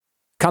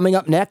Coming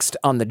up next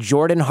on The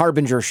Jordan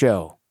Harbinger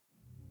Show.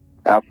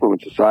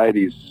 Affluent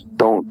societies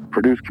don't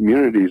produce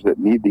communities that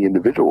need the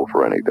individual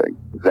for anything.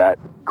 That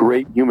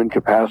great human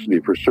capacity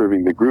for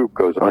serving the group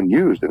goes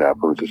unused in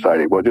affluent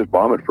society. Well, just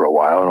bomb it for a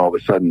while, and all of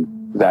a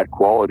sudden that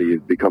quality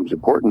becomes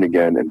important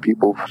again, and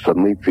people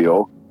suddenly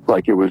feel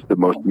like it was the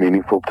most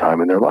meaningful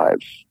time in their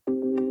lives.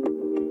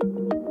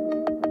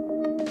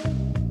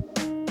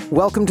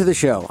 Welcome to the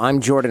show.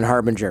 I'm Jordan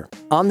Harbinger.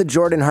 On The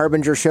Jordan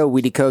Harbinger Show,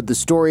 we decode the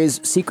stories,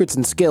 secrets,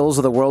 and skills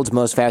of the world's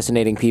most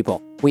fascinating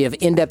people. We have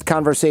in-depth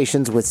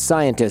conversations with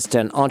scientists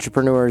and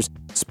entrepreneurs,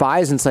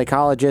 spies and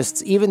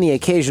psychologists, even the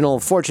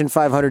occasional Fortune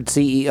 500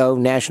 CEO,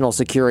 national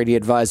security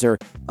advisor,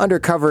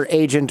 undercover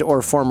agent,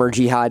 or former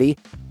jihadi.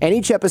 And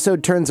each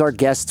episode turns our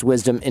guests'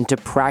 wisdom into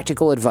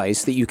practical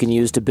advice that you can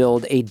use to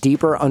build a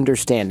deeper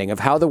understanding of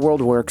how the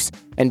world works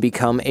and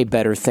become a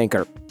better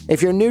thinker.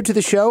 If you're new to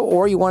the show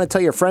or you want to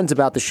tell your friends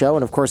about the show,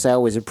 and of course I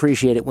always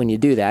appreciate it when you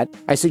do that,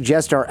 I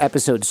suggest our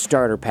episode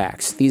starter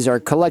packs. These are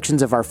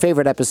collections of our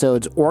favorite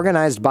episodes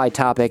organized by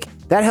topic.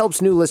 That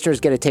helps new listeners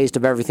get a taste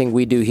of everything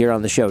we do here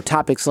on the show.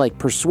 Topics like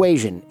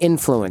persuasion,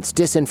 influence,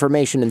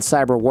 disinformation and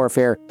cyber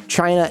warfare,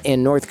 China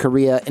and North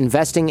Korea,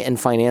 investing and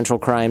financial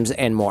crimes,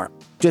 and more.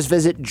 Just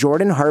visit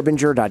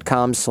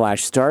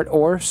jordanharbinger.com/start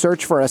or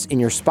search for us in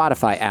your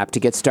Spotify app to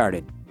get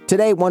started.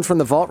 Today, one from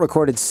the vault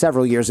recorded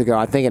several years ago,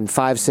 I'm thinking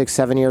 5, 6,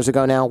 7 years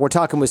ago now. We're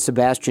talking with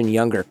Sebastian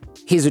Junger.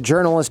 He's a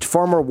journalist,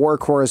 former war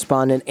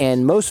correspondent,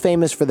 and most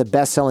famous for the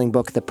best-selling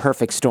book, The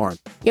Perfect Storm.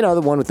 You know,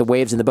 the one with the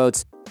waves and the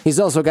boats. He's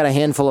also got a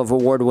handful of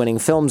award-winning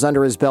films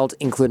under his belt,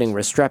 including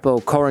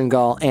Restrepo,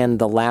 Korengal, and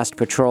The Last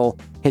Patrol.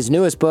 His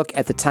newest book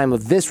at the time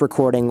of this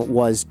recording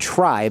was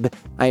Tribe.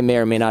 I may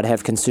or may not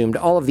have consumed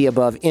all of the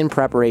above in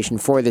preparation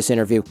for this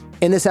interview.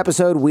 In this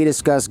episode, we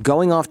discuss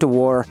going off to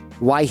war,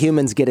 why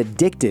humans get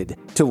addicted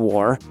to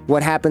war,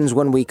 what happens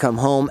when we come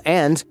home,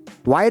 and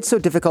why it's so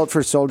difficult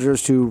for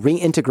soldiers to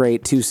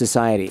reintegrate to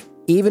society.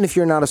 Even if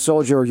you're not a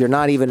soldier or you're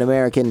not even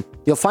American,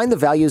 you'll find the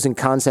values and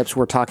concepts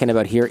we're talking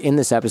about here in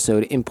this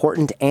episode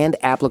important and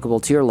applicable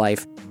to your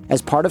life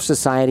as part of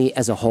society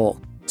as a whole.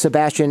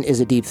 Sebastian is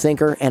a deep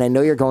thinker, and I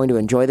know you're going to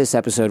enjoy this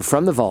episode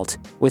from the vault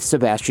with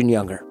Sebastian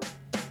Junger.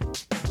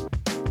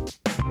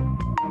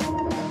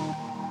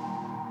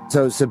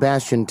 So,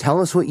 Sebastian,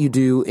 tell us what you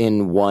do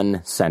in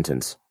one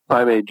sentence.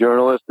 I'm a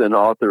journalist and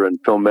author and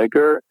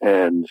filmmaker,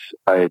 and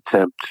I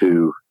attempt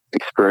to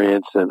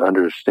experience and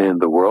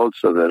understand the world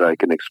so that I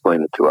can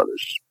explain it to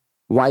others.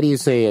 Why do you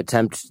say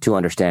attempt to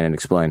understand and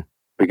explain?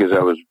 Because I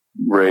was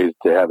raised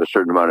to have a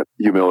certain amount of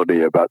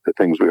humility about the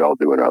things we all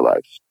do in our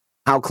lives.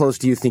 How close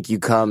do you think you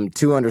come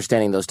to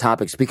understanding those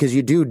topics? Because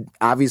you do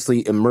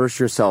obviously immerse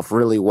yourself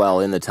really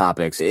well in the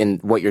topics, in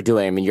what you're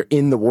doing. I mean, you're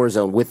in the war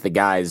zone with the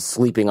guys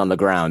sleeping on the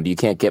ground. You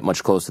can't get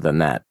much closer than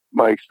that.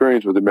 My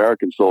experience with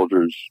American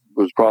soldiers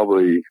was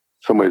probably, in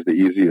some ways, the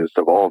easiest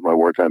of all of my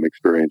wartime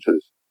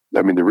experiences.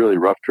 I mean, the really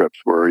rough trips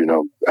were,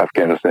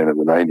 Afghanistan in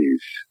the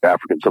 90s,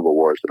 African civil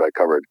wars that I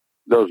covered.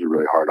 Those were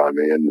really hard on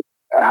me. And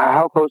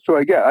how close do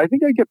I get? I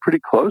think I get pretty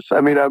close.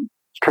 I mean, I'm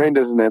trained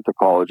as an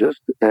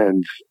anthropologist,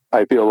 and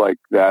I feel like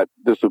that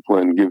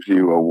discipline gives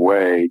you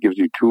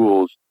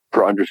tools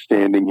for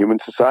understanding human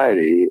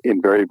society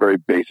in very, very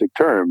basic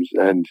terms.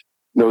 And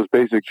those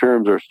basic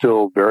terms are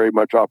still very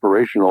much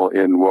operational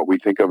in what we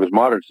think of as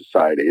modern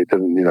society. It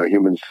doesn't,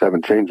 humans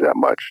haven't changed that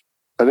much.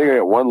 I think I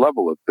get one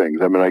level of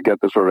things. I mean, I get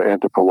the sort of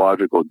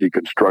anthropological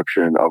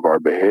deconstruction of our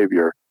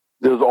behavior.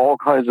 There's all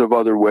kinds of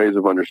other ways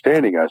of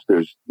understanding us.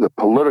 There's the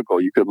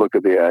political. You could look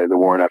at the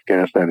war in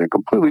Afghanistan in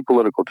completely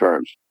political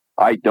terms.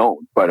 I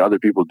don't, but other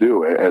people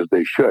do, as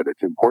they should.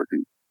 It's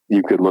important.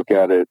 You could look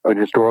at it in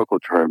historical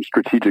terms,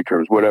 strategic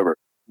terms, whatever.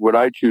 What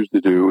I choose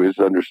to do is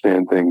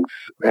understand things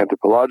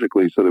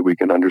anthropologically so that we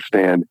can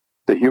understand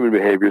the human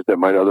behaviors that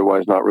might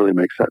otherwise not really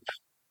make sense.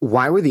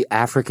 Why were the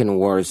African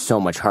wars so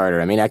much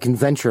harder? I mean, I can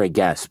venture a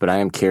guess, but I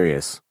am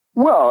curious.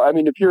 Well, I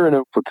mean, if you're in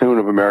a platoon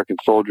of American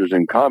soldiers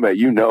in combat,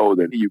 you know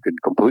that you can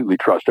completely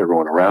trust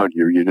everyone around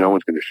you. No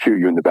one's going to shoot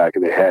you in the back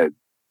of the head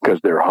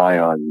because they're high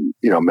on,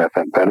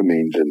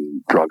 methamphetamines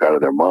and drunk out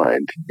of their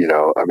mind. You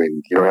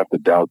don't have to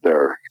doubt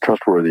their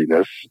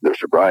trustworthiness, their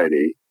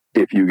sobriety.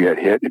 If you get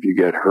hit, if you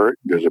get hurt,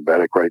 there's a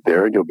medic right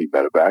there and you'll be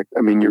medevac.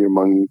 I mean, you're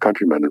among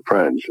countrymen and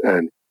friends.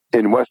 And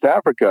in West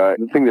Africa,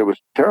 the thing that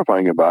was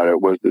terrifying about it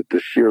was that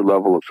the sheer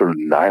level of sort of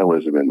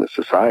nihilism in the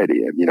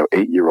society. And,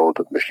 8-year-olds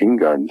with machine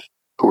guns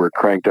who were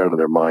cranked out of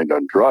their mind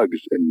on drugs.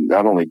 And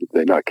not only did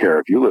they not care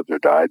if you lived or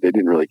died, they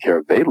didn't really care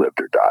if they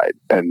lived or died.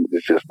 And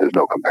there's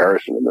no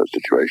comparison in those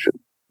situations.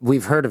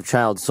 We've heard of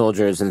child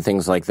soldiers and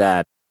things like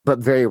that, but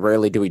very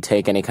rarely do we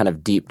take any kind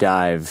of deep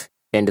dive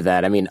into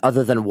that. I mean,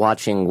 other than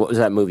watching, what was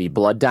that movie,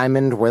 Blood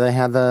Diamond, where they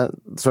had the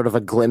sort of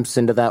a glimpse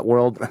into that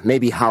world?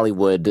 Maybe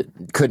Hollywood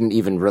couldn't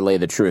even relay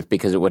the truth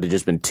because it would have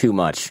just been too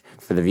much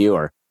for the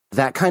viewer.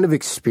 That kind of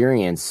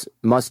experience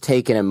must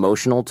take an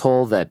emotional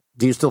toll.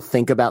 Do you still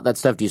think about that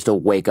stuff? Do you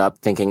still wake up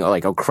thinking,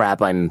 oh crap,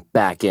 I'm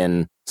back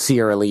in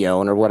Sierra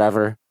Leone or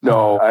whatever?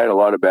 No, I had a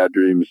lot of bad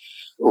dreams,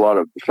 a lot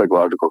of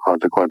psychological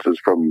consequences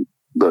from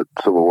the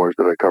civil wars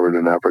that I covered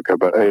in Africa,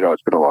 but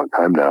it's been a long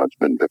time now. It's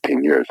been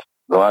 15 years.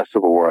 The last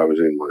civil war I was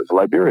in was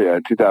Liberia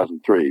in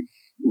 2003.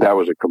 That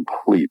was a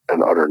complete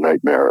and utter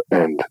nightmare,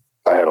 and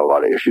I had a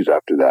lot of issues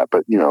after that,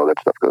 but that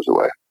stuff goes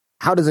away.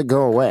 How does it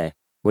go away?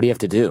 What do you have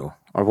to do?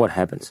 Or what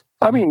happens?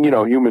 I mean,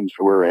 humans,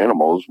 we're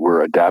animals.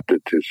 We're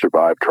adapted to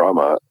survive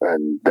trauma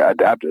and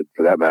adapted,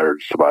 for that matter,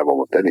 to survive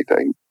almost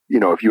anything.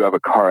 If you have a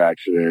car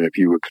accident, if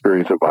you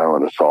experience a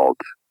violent assault,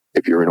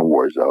 if you're in a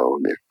war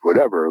zone, if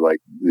whatever, like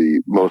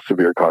the most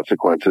severe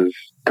consequences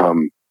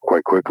come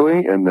quite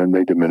quickly and then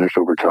they diminish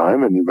over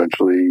time. And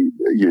eventually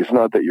it's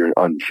not that you're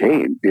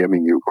unchanged. I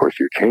mean, of course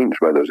you're changed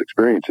by those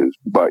experiences,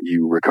 but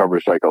you recover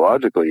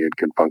psychologically and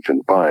can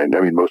function fine.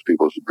 I mean, most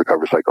people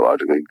recover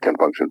psychologically and can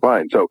function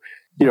fine. So,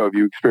 if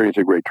you experience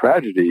a great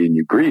tragedy and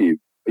you grieve,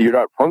 you're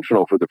not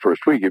functional for the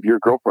first week. If your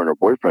girlfriend or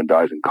boyfriend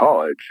dies in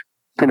college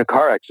in a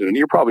car accident,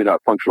 you're probably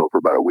not functional for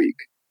about a week.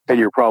 And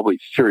you're probably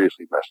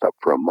seriously messed up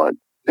for a month.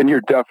 And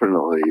you're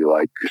definitely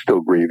you're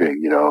still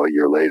grieving, a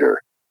year later.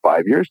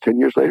 5 years, 10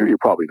 years later, you're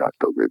probably not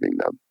still grieving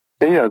them.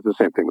 And it's the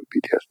same thing with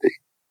PTSD.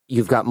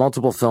 You've got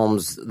multiple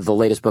films, the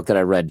latest book that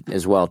I read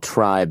as well,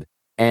 Tribe.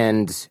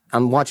 And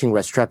I'm watching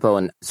Restrepo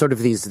and sort of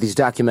these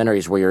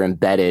documentaries where you're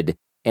embedded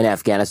in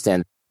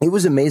Afghanistan. It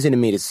was amazing to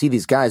me to see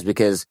these guys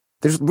because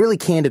there's really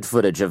candid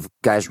footage of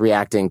guys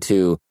reacting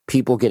to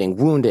people getting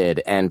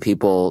wounded and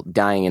people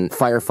dying in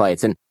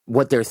firefights and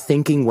what they're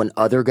thinking when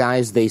other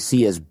guys they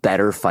see as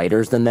better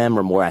fighters than them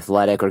or more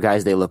athletic or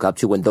guys they look up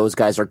to, when those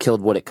guys are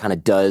killed, what it kind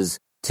of does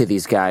to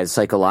these guys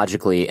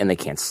psychologically, and they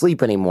can't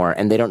sleep anymore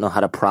and they don't know how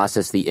to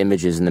process the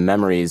images and the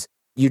memories.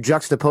 You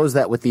juxtapose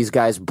that with these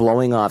guys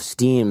blowing off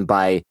steam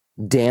by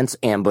dance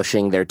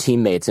ambushing their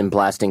teammates and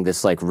blasting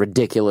this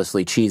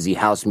ridiculously cheesy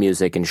house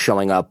music and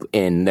showing up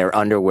in their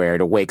underwear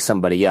to wake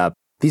somebody up.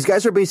 These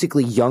guys are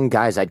basically young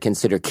guys I'd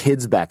consider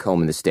kids back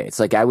home in the States.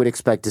 I would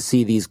expect to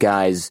see these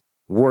guys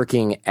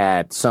working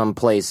at some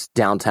place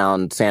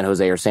downtown San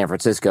Jose or San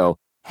Francisco,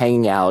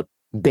 hanging out,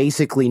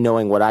 basically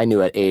knowing what I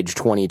knew at age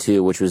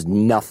 22, which was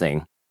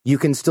nothing. You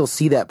can still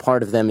see that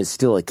part of them is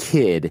still a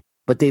kid,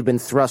 but they've been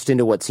thrust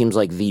into what seems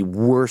like the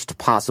worst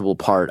possible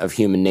part of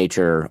human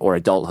nature or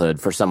adulthood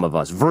for some of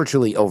us,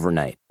 virtually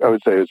overnight. I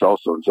would say it's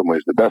also in some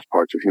ways the best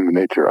parts of human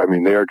nature. I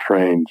mean, they are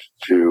trained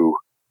to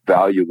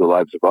value the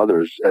lives of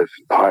others as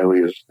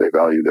highly as they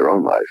value their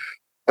own life.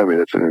 I mean,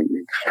 it's an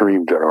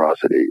extreme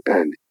generosity,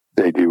 and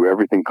they do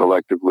everything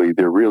collectively.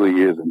 There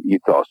really is an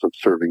ethos of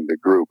serving the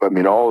group. I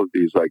mean, all of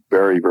these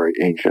very, very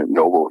ancient,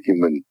 noble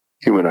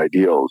human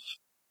ideals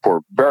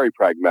for very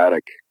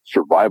pragmatic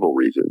survival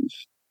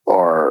reasons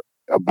are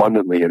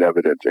abundantly in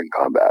evidence in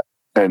combat.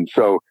 And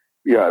so,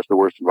 it's the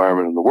worst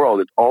environment in the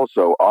world. It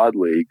also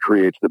oddly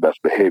creates the best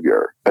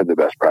behavior and the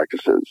best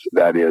practices.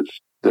 That is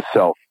the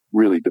self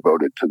really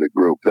devoted to the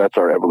group. That's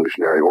our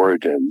evolutionary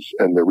origins,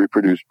 and they're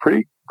reproduced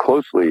pretty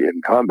closely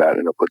in combat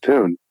in a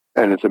platoon.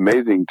 And it's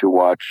amazing to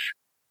watch.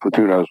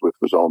 Platoon I was with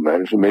was all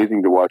men. It's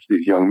amazing to watch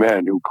these young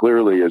men who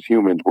clearly as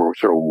humans were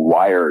sort of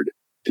wired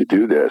to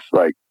do this,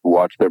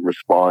 watch them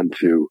respond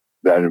to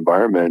that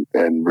environment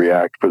and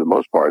react for the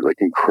most part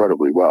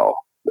incredibly well.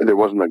 There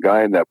wasn't a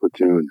guy in that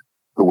platoon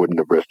who wouldn't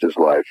have risked his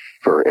life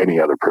for any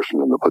other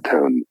person in the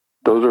platoon.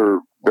 Those are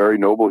very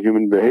noble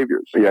human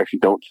behaviors. You actually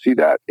don't see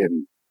that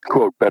in,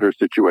 quote, better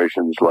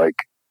situations like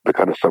the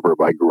kind of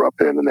suburb I grew up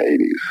in the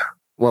 80s.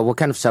 Well, what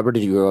kind of suburb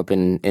did you grow up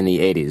in the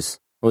 80s?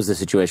 What was the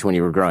situation when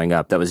you were growing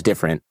up that was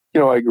different?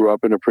 I grew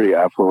up in a pretty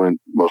affluent,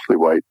 mostly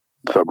white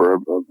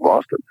suburb of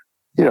Boston.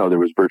 There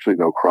was virtually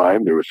no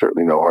crime. There was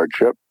certainly no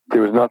hardship.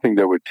 There was nothing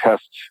that would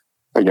test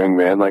a young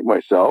man like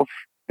myself.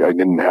 I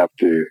didn't have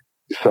to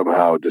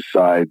somehow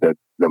decide that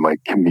my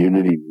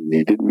community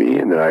needed me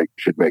and that I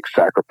should make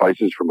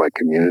sacrifices for my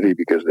community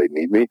because they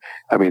need me.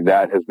 I mean,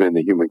 that has been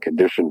the human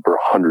condition for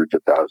hundreds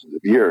of thousands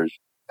of years.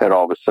 And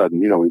all of a sudden,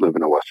 we live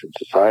in a Western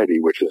society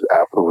which is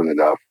affluent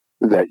enough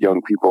that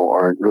young people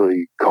aren't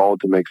really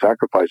called to make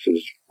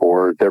sacrifices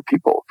for their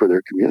people, for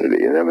their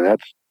community. And I mean,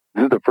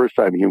 this is the first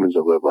time humans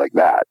have lived like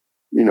that.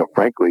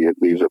 Frankly, it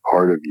leaves a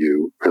part of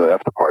you, really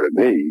left a part of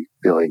me,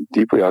 feeling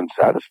deeply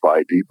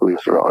unsatisfied, deeply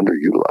sort of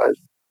underutilized.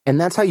 And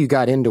that's how you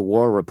got into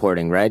war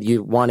reporting, right?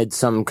 You wanted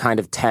some kind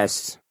of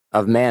test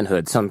of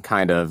manhood, some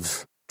kind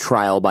of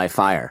trial by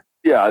fire.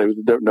 Yeah, there was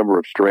a number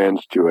of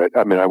strands to it.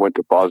 I mean, I went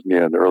to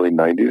Bosnia in the early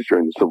 90s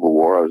during the Civil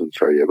War. I was in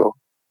Sarajevo.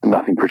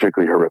 Nothing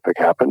particularly horrific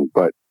happened,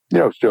 but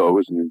still, it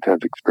was an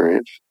intense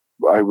experience.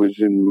 I was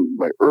in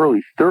my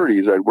early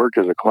 30s. I'd worked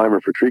as a climber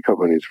for tree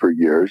companies for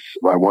years.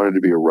 I wanted to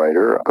be a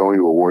writer. Going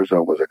to a war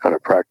zone was a kind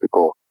of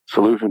practical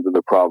solution to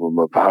the problem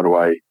of how do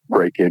I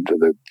break into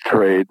the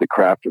trade, the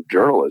craft of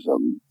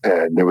journalism.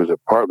 And there was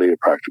partly a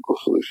practical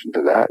solution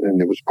to that.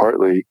 And it was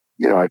partly,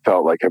 I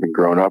felt like having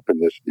grown up in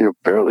this,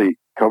 fairly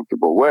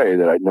comfortable way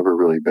that I'd never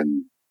really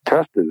been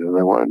tested, and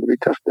I wanted to be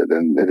tested.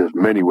 And there's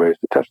many ways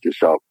to test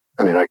yourself.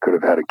 I mean, I could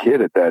have had a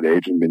kid at that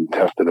age and been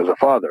tested as a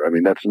father. I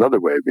mean, that's another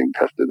way of being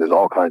tested. There's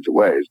all kinds of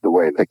ways. The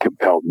way that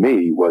compelled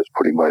me was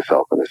putting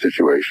myself in a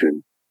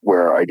situation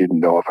where I didn't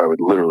know if I would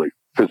literally,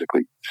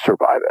 physically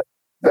survive it.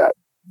 That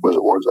was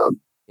a war zone.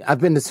 I've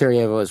been to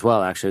Sarajevo as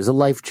well, actually. It was a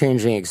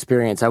life-changing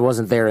experience. I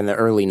wasn't there in the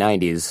early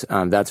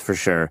 90s, that's for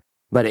sure.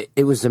 But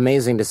it was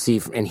amazing to see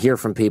and hear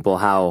from people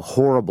how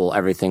horrible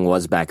everything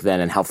was back then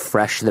and how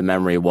fresh the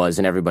memory was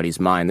in everybody's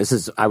mind.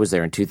 I was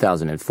there in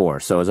 2004,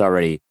 so it was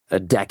already a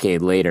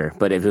decade later,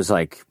 but it was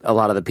like a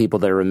lot of the people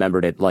that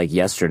remembered it like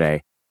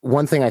yesterday.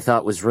 One thing I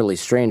thought was really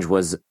strange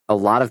was a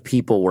lot of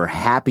people were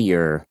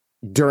happier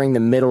during the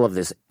middle of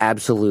this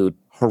absolute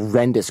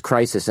horrendous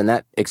crisis, and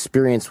that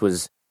experience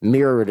was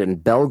mirrored in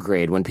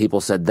Belgrade when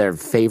people said their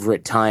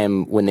favorite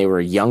time when they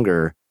were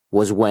younger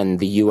was when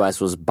the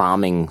U.S. was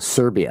bombing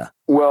Serbia.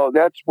 Well,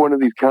 that's one of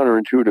these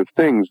counterintuitive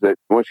things that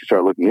once you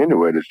start looking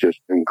into it, is just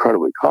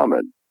incredibly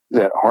common,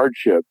 that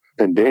hardship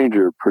and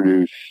danger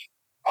produce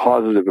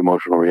positive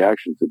emotional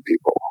reactions in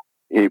people.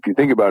 If you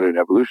think about it in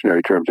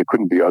evolutionary terms, it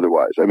couldn't be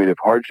otherwise. I mean, if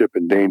hardship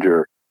and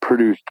danger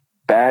produced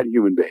bad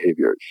human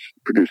behaviors,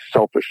 produced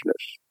selfishness,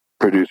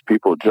 produced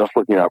people just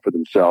looking out for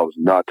themselves,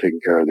 not taking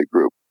care of the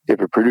group, if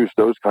it produced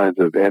those kinds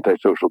of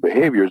antisocial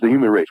behaviors, the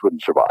human race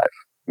wouldn't survive.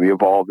 We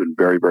evolved in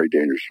a very, very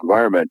dangerous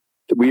environment.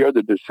 We are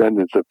the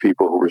descendants of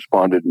people who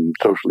responded in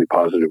socially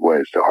positive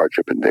ways to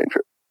hardship and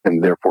danger,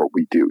 and therefore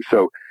we do.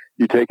 So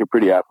you take a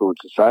pretty affluent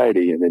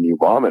society and then you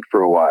bomb it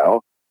for a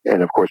while,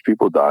 and of course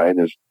people die and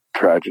there's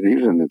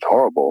tragedies and it's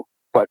horrible,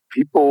 but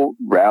people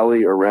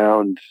rally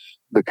around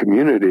the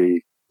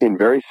community in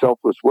very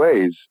selfless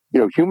ways.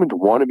 You know, humans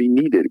want to be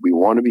needed. We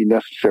want to be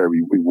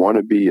necessary. We want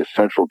to be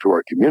essential to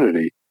our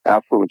community.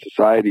 Affluent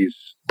societies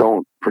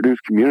don't produce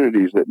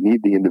communities that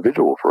need the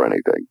individual for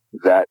anything.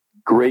 That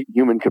great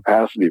human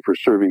capacity for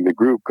serving the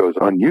group goes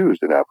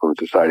unused in affluent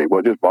society.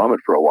 Well, just bomb it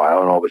for a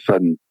while, and all of a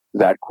sudden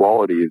that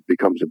quality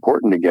becomes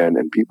important again,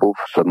 and people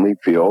suddenly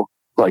feel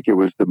like it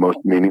was the most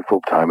meaningful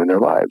time in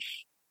their lives.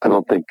 I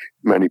don't think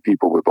many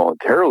people would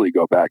voluntarily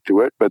go back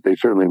to it, but they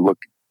certainly look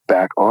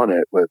back on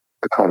it with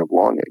a kind of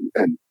longing.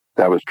 And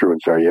that was true in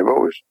Sarajevo.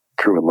 It was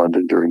true in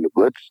London during the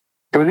Blitz.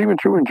 It was even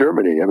true in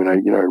Germany. I mean,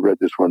 I read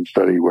this one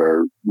study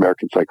where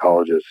American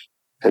psychologists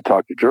had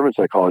talked to German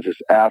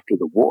psychologists after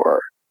the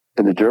war,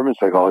 and the German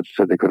psychologists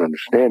said they couldn't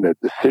understand it.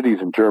 The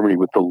cities in Germany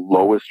with the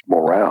lowest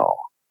morale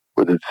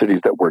were the cities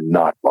that were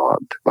not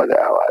bombed by the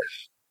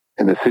Allies.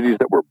 And the cities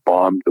that were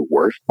bombed the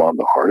worst, bombed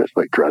the hardest,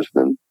 like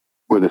Dresden,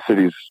 were the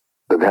cities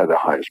that had the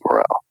highest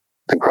morale.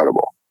 It's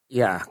incredible.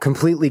 Yeah,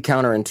 completely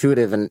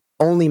counterintuitive and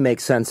only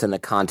makes sense in the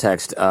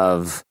context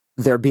of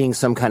there being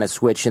some kind of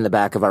switch in the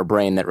back of our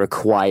brain that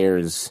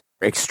requires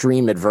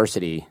extreme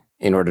adversity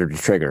in order to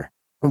trigger.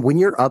 When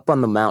you're up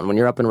on the mountain, when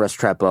you're up in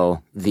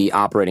Restrepo, the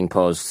operating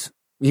post,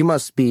 you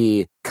must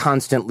be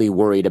constantly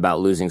worried about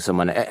losing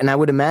someone. And I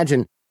would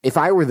imagine if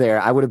I were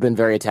there, I would have been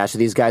very attached to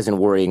these guys and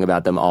worrying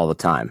about them all the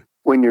time.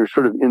 When you're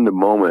sort of in the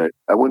moment,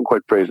 I wouldn't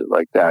quite phrase it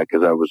like that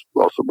because I was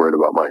also worried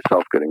about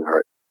myself getting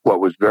hurt.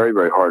 What was very,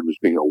 very hard was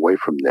being away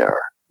from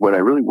there. When I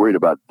really worried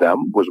about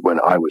them was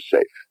when I was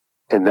safe.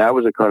 And that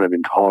was a kind of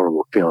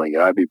intolerable feeling.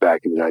 And I'd be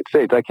back in the United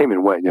States. I came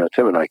and went,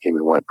 Tim and I came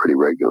and went pretty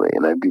regularly,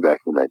 and I'd be back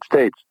in the United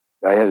States.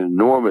 I had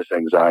enormous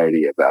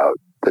anxiety about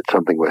that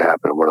something would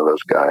happen to one of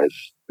those guys,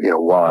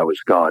 while I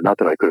was gone. Not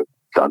that I could have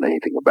done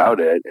anything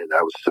about it, and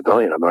I was a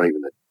civilian. I'm not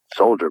even a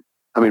soldier.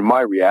 I mean,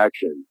 my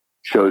reaction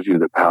shows you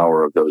the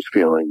power of those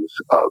feelings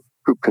of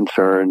group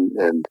concern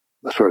and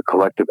a sort of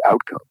collective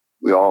outcome.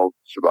 We all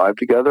survive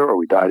together or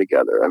we die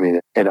together. I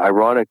mean, and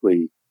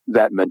ironically,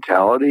 that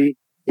mentality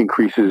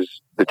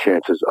increases the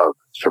chances of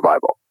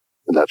survival.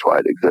 And that's why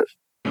it exists.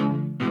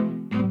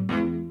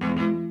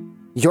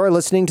 You're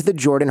listening to The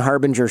Jordan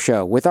Harbinger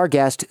Show with our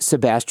guest,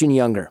 Sebastian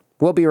Junger.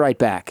 We'll be right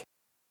back.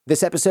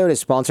 This episode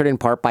is sponsored in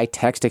part by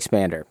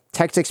TextExpander.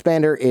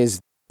 TextExpander is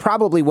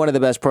probably one of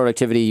the best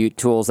productivity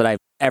tools that I've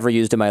ever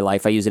used in my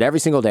life. I use it every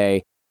single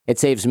day. It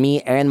saves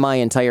me and my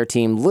entire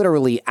team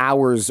literally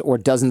hours or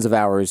dozens of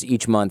hours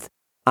each month.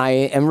 I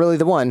am really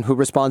the one who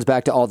responds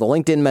back to all the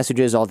LinkedIn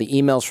messages, all the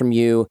emails from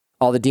you,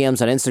 all the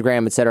DMs on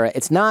Instagram, etc.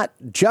 It's not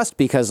just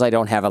because I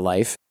don't have a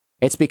life.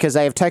 It's because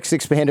I have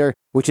TextExpander,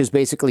 which is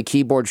basically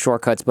keyboard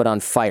shortcuts, but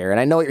on fire. And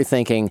I know what you're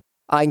thinking.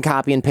 I can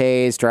copy and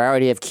paste, or I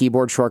already have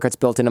keyboard shortcuts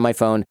built into my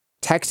phone.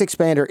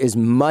 TextExpander is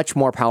much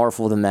more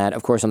powerful than that,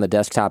 of course, on the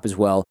desktop as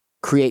well.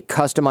 Create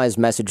customized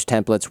message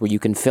templates where you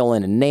can fill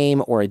in a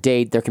name or a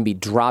date. There can be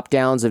drop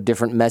downs of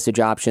different message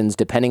options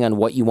depending on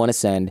what you want to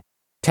send.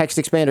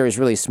 TextExpander is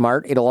really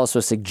smart. It'll also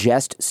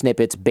suggest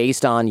snippets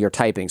based on your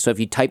typing. So if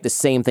you type the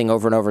same thing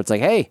over and over, it's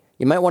like, hey,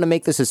 you might want to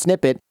make this a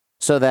snippet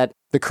so that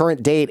the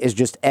current date is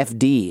just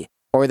FD,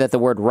 or that the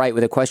word right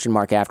with a question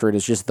mark after it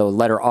is just the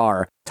letter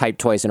R typed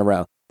twice in a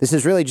row. This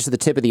is really just the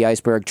tip of the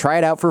iceberg. Try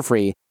it out for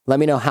free. Let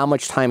me know how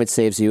much time it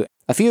saves you.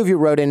 A few of you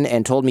wrote in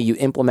and told me you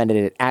implemented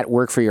it at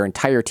work for your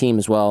entire team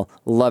as well.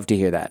 Love to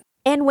hear that.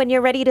 And when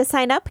you're ready to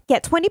sign up,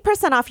 get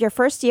 20% off your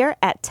first year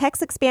at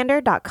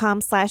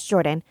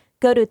textexpander.com/Jordan.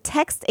 Go to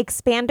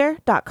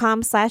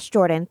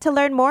textexpander.com/Jordan to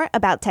learn more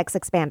about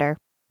TextExpander.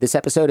 This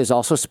episode is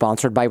also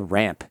sponsored by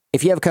Ramp.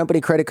 If you have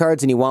company credit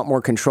cards and you want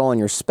more control on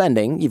your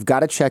spending, you've got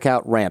to check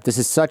out Ramp. This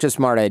is such a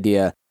smart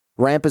idea.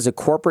 Ramp is a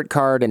corporate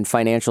card and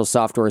financial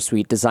software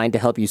suite designed to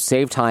help you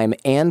save time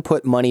and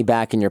put money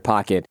back in your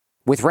pocket.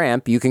 With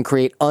Ramp, you can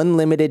create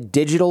unlimited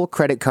digital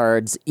credit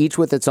cards, each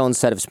with its own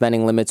set of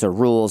spending limits or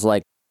rules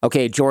like,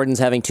 okay, Jordan's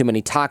having too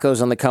many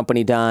tacos on the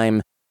company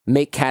dime.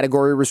 Make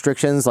category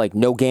restrictions like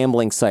no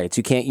gambling sites.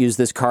 You can't use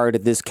this card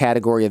at this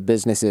category of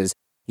businesses.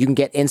 You can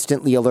get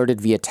instantly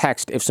alerted via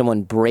text if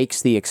someone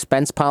breaks the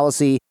expense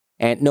policy,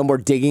 and no more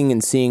digging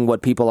and seeing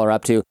what people are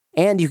up to.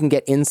 And you can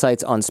get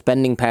insights on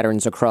spending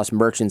patterns across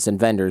merchants and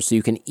vendors, so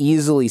you can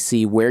easily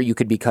see where you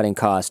could be cutting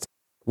costs.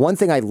 One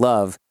thing I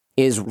love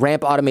is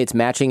Ramp automates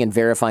matching and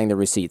verifying the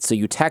receipts. So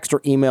you text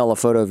or email a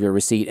photo of your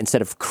receipt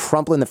instead of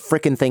crumpling the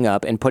frickin' thing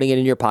up and putting it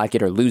in your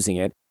pocket or losing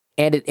it.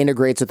 And it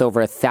integrates with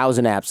over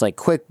 1,000 apps like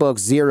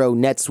QuickBooks, Xero,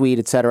 NetSuite,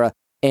 etc.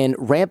 And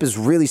Ramp is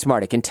really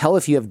smart. It can tell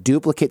if you have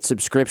duplicate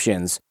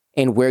subscriptions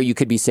and where you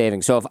could be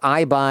saving. So if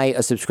I buy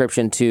a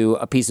subscription to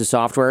a piece of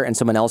software and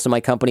someone else in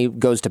my company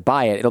goes to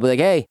buy it, it'll be like,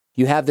 hey,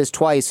 you have this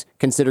twice,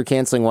 consider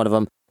canceling one of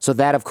them. So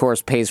that, of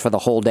course, pays for the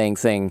whole dang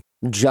thing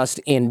just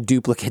in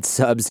duplicate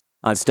subs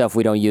on stuff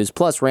we don't use.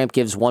 Plus, Ramp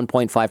gives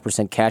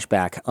 1.5% cash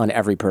back on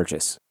every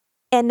purchase.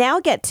 And now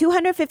get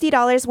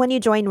 $250 when you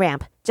join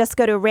Ramp. Just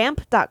go to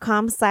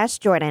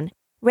ramp.com/Jordan.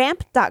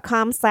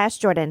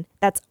 Ramp.com/Jordan.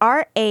 That's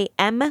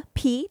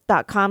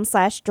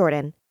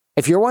RAMP.com/Jordan.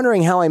 If you're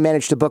wondering how I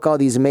managed to book all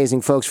these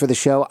amazing folks for the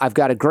show, I've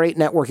got a great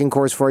networking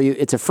course for you.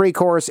 It's a free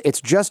course.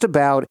 It's just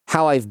about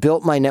how I've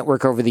built my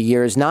network over the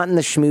years, not in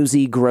the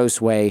schmoozy,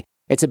 gross way.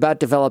 It's about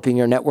developing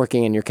your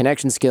networking and your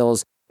connection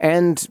skills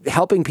and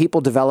helping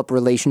people develop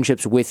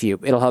relationships with you.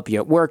 It'll help you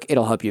at work.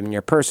 It'll help you in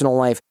your personal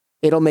life.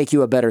 It'll make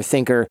you a better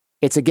thinker.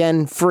 It's,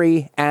 again,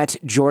 free at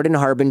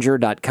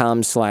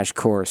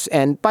jordanharbinger.com/course.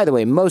 And by the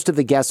way, most of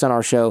the guests on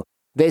our show,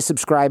 they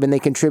subscribe and they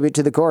contribute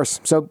to the course.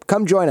 So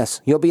come join us.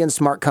 You'll be in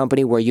smart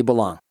company where you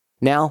belong.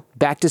 Now,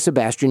 back to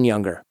Sebastian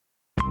Junger.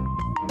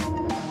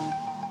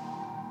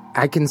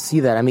 I can see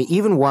that. I mean,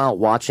 even while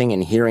watching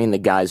and hearing the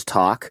guys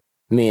talk,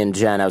 me and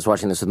Jen, I was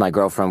watching this with my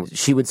girlfriend,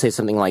 she would say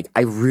something like,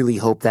 I really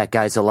hope that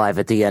guy's alive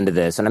at the end of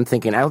this. And I'm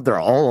thinking, I hope they're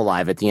all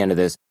alive at the end of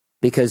this,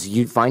 because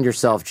you find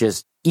yourself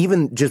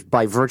even just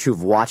by virtue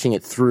of watching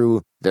it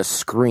through the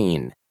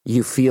screen,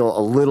 you feel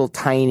a little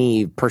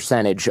tiny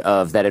percentage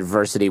of that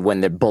adversity when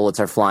the bullets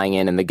are flying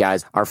in and the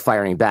guys are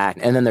firing back.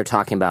 And then they're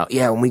talking about,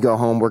 yeah, when we go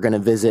home, we're going to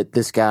visit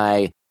this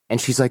guy. And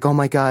she's like, oh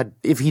my God,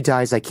 if he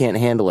dies, I can't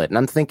handle it. And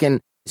I'm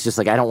thinking, it's just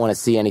like, I don't want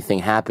to see anything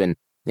happen.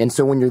 And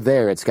so when you're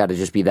there, it's got to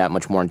just be that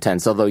much more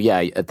intense. Although, yeah,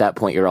 at that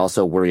point, you're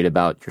also worried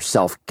about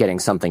yourself getting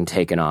something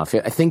taken off.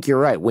 I think you're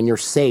right. When you're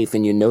safe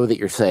and you know that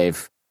you're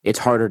safe, it's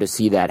harder to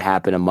see that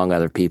happen among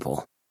other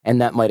people. And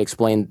that might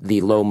explain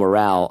the low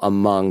morale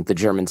among the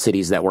German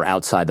cities that were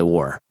outside the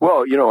war.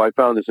 Well, I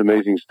found this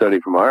amazing study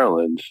from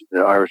Ireland.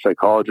 An Irish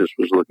psychologist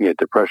was looking at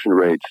depression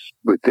rates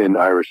within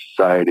Irish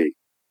society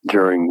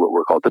during what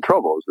were called the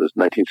Troubles, this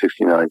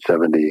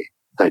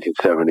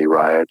 1969-70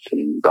 riots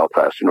in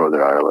Belfast,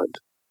 Northern Ireland.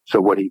 So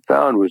what he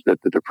found was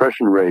that the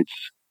depression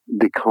rates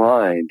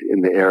declined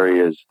in the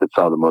areas that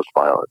saw the most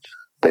violence.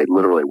 They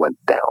literally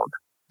went down.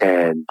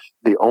 And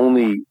the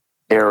only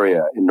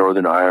area in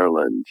Northern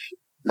Ireland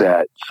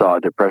that saw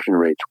depression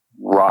rates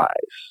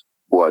rise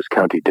was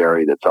County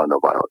Derry that saw no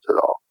violence at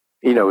all.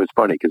 It's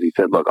funny because he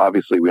said, look,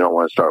 obviously we don't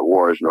want to start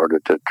wars in order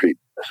to treat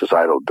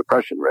societal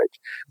depression rates.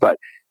 But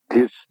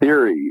his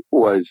theory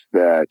was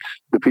that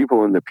the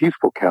people in the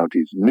peaceful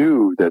counties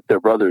knew that their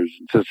brothers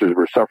and sisters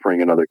were suffering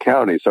in other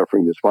counties,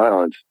 suffering this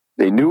violence.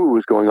 They knew it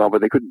was going on,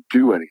 but they couldn't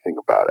do anything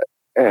about it.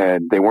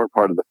 And they weren't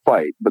part of the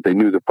fight, but they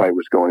knew the fight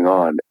was going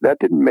on. That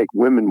didn't make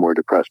women more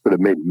depressed, but it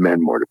made men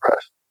more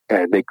depressed.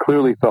 And they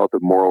clearly felt the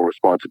moral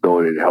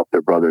responsibility to help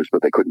their brothers,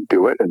 but they couldn't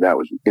do it. And that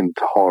was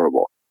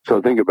intolerable. So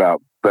think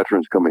about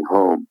veterans coming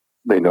home.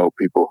 They know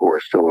people who are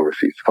still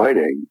overseas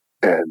fighting.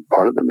 And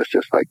part of them is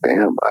just like,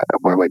 damn,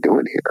 what am I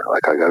doing here?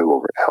 Like, I got to go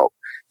over and help.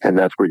 And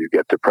that's where you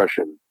get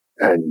depression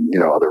and,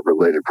 other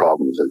related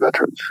problems in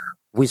veterans.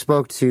 We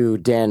spoke to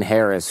Dan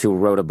Harris, who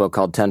wrote a book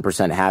called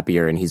 10%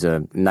 Happier, and he's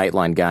a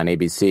Nightline guy on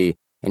ABC.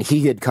 And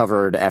he had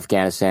covered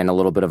Afghanistan, a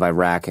little bit of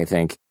Iraq, I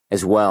think,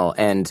 as well.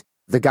 And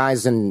the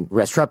guys in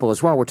Restrepo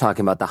as well were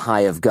talking about the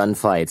high of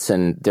gunfights,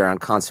 and they're on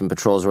constant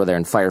patrols where they're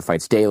in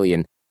firefights daily.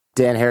 And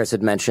Dan Harris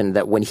had mentioned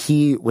that when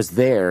he was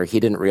there, he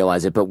didn't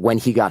realize it, but when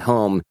he got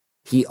home,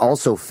 he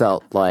also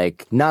felt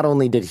like not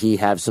only did he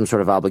have some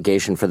sort of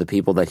obligation for the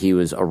people that he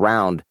was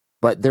around,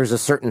 but there's a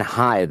certain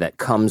high that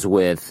comes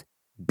with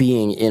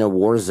being in a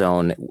war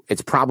zone.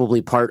 It's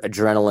probably part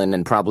adrenaline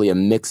and probably a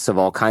mix of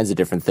all kinds of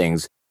different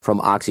things, from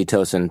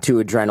oxytocin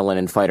to adrenaline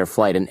and fight or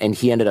flight. And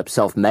he ended up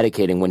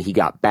self-medicating when he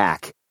got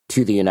back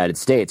to the United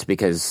States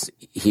because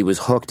he was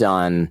hooked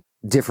on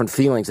different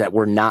feelings that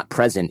were not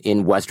present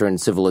in Western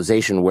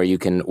civilization, where you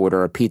can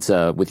order a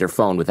pizza with your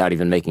phone without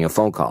even making a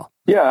phone call.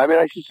 Yeah, I mean,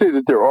 I should say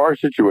that there are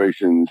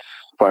situations,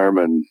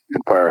 firemen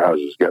and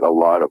firehouses get a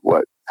lot of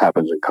what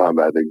happens in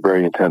combat. The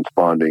very intense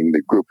bonding,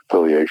 the group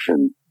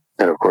affiliation,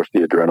 and of course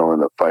the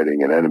adrenaline of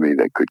fighting an enemy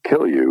that could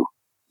kill you.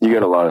 You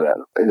get a lot of that.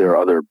 There are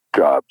other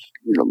jobs,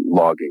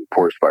 logging,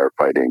 forest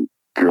firefighting,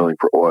 drilling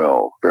for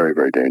oil, very,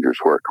 very dangerous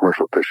work,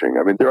 commercial fishing.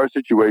 I mean, there are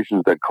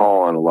situations that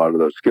call on a lot of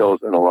those skills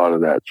and a lot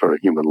of that sort of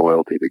human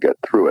loyalty to get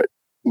through it.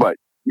 But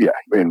yeah,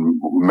 in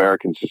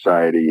American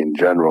society in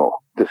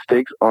general, the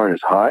stakes aren't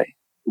as high.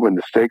 When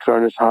the stakes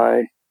aren't as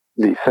high,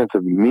 the sense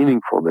of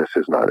meaningfulness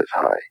is not as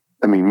high.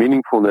 I mean,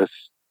 meaningfulness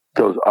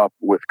goes up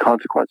with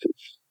consequences.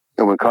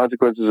 And when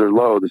consequences are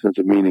low, the sense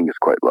of meaning is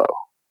quite low.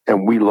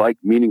 And we like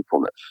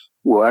meaningfulness.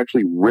 We'll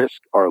actually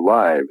risk our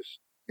lives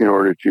in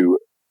order to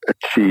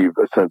achieve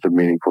a sense of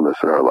meaningfulness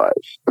in our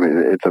lives. I mean,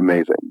 it's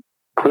amazing.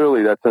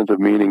 Clearly, that sense of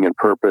meaning and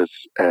purpose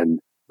and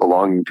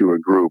belonging to a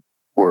group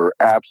were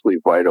absolutely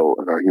vital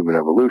in our human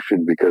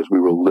evolution because we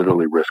will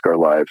literally risk our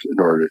lives in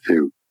order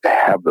to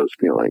have those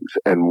feelings.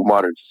 And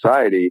modern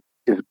society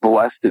is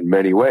blessed in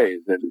many ways.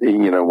 And,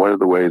 one of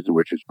the ways in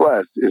which it's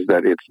blessed is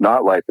that it's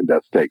not life and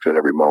death stakes at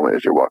every moment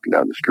as you're walking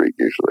down the street,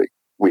 usually.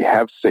 We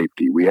have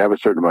safety. We have a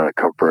certain amount of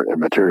comfort and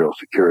material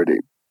security.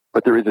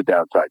 But there is a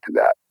downside to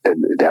that.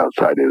 And the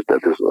downside is that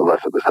there's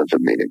less of a sense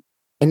of meaning.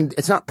 And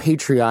it's not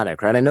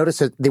patriotic, right? I noticed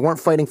that they weren't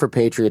fighting for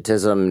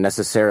patriotism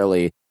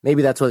necessarily.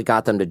 Maybe that's what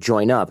got them to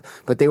join up,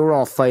 but they were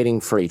all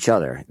fighting for each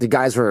other. The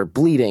guys were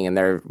bleeding and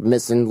they're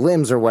missing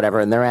limbs or whatever,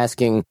 and they're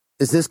asking,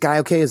 is this guy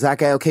okay? Is that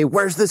guy okay?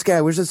 Where's this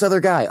guy? Where's this other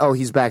guy? Oh,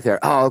 he's back there.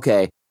 Oh,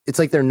 okay. It's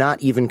like they're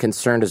not even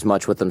concerned as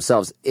much with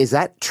themselves. Is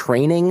that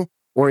training,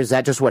 or is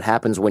that just what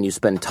happens when you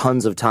spend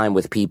tons of time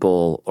with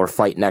people or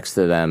fight next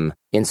to them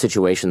in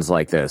situations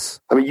like this?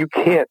 I mean, you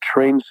can't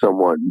train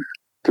someone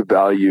to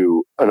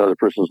value another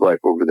person's life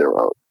over their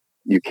own.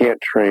 You can't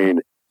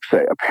train,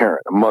 say, a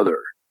parent, a mother,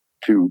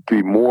 to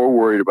be more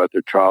worried about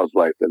their child's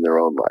life than their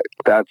own life.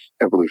 That's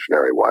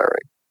evolutionary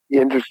wiring.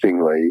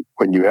 Interestingly,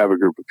 when you have a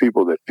group of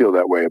people that feel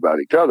that way about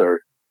each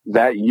other,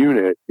 that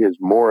unit is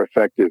more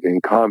effective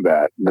in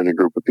combat than a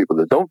group of people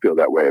that don't feel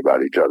that way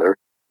about each other.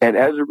 And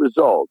as a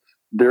result,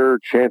 their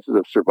chances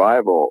of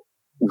survival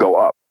go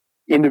up.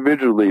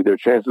 Individually, their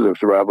chances of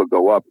survival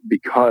go up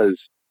because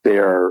they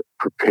are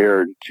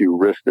prepared to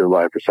risk their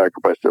life or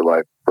sacrifice their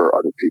life for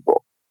other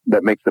people.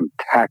 That makes them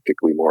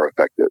tactically more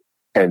effective.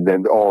 And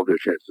then all of their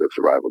chances of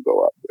survival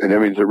go up. And I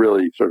mean, it's a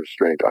really sort of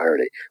strange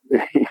irony.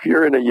 If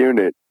you're in a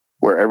unit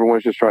where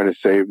everyone's just trying to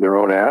save their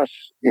own ass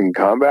in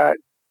combat,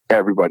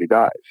 everybody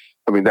dies.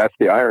 I mean, that's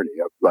the irony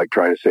of like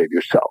trying to save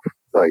yourself,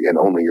 like, and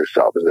only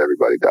yourself as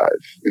everybody dies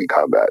in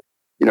combat.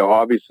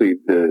 Obviously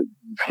the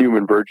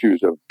human virtues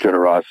of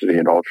generosity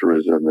and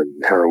altruism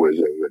and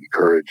heroism and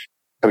courage,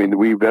 I mean,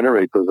 we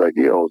venerate those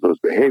ideals, those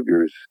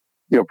behaviors,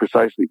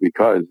 precisely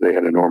because they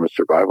had enormous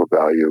survival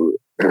value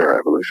in our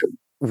evolution.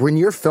 When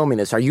you're filming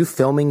this, are you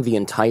filming the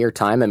entire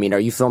time? I mean, are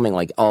you filming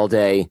like all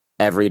day,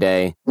 every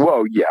day?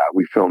 Well, yeah,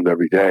 we filmed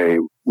every day.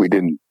 We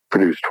didn't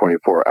produce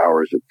 24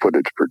 hours of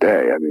footage per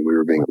day. I mean, we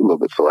were being a little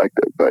bit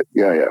selective, but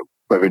yeah.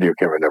 My video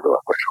camera never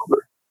left my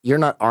shoulder. You're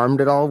not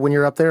armed at all when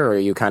you're up there, or are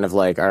you kind of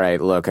like, all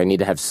right, look, I need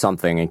to have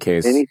something in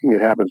case... Anything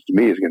that happens to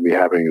me is going to be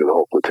happening to the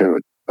whole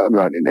platoon. I'm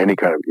not in any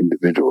kind of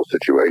individual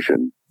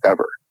situation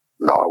ever.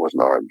 No, I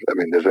wasn't armed. I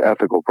mean, there's an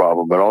ethical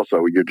problem, but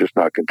also you're just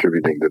not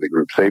contributing to the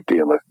group safety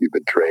unless you've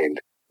been trained.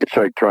 It's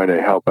like trying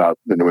to help out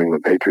the New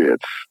England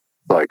Patriots,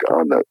 like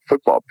on the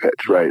football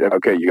pitch, right?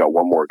 Okay, you got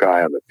one more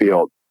guy on the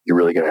field. You're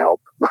really going to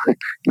help?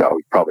 No,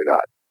 probably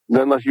not.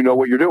 Unless you know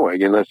what you're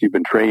doing, unless you've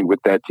been trained with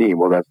that team.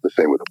 Well, that's the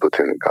same with a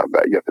platoon in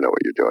combat. You have to know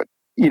what you're doing.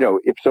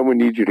 If someone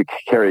needs you to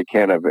carry a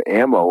can of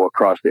ammo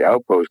across the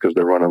outpost because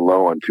they're running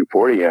low on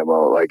 240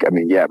 ammo, but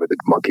the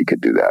monkey could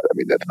do that. I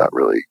mean, that's not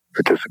really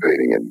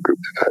participating in group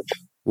defense.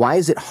 Why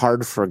is it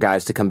hard for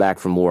guys to come back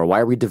from war? Why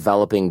are we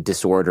developing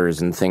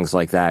disorders and things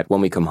like that when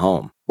we come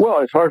home?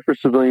 Well, it's hard for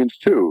civilians,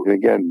 too. And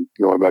again,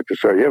 going back to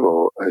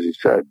Sarajevo, as you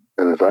said,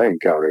 and as I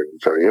encountered in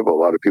Sarajevo, a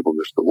lot of people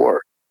missed the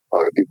war. A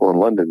lot of people in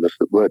London missed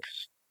the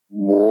Blitz.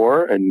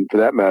 War, and for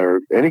that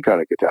matter, any kind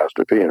of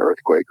catastrophe, an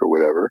earthquake or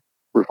whatever,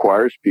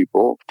 requires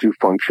people to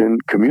function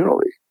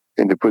communally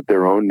and to put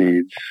their own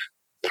needs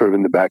sort of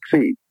in the back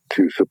seat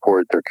to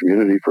support their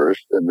community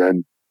first. And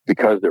then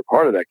because they're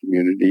part of that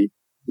community,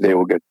 they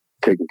will get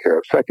taken care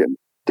of second.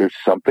 There's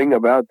something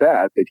about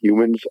that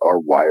humans are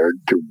wired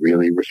to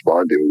really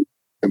respond to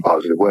in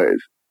positive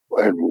ways.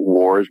 And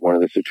war is one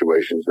of the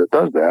situations that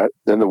does that.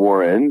 Then the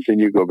war ends and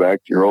you go back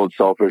to your old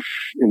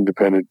selfish,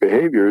 independent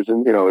behaviors.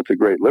 And, it's a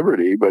great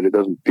liberty, but it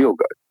doesn't feel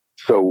good.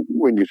 So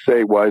when you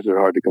say, why is it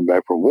hard to come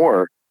back from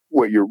war?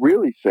 What you're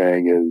really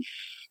saying is,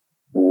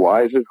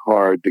 why is it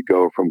hard to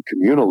go from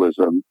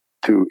communalism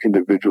to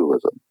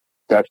individualism?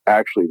 That's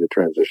actually the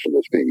transition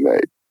that's being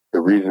made.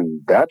 The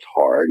reason that's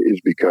hard is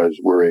because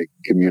we're a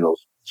communal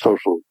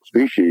social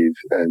species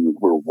and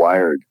we're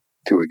wired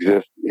to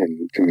exist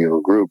in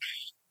communal groups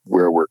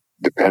where we're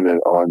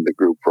dependent on the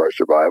group for our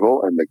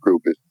survival and the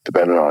group is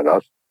dependent on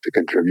us to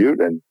contribute.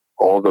 And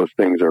all those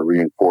things are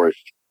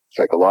reinforced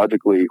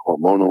psychologically,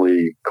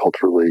 hormonally,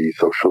 culturally,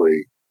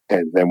 socially.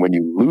 And then when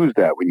you lose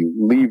that, when you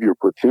leave your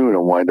platoon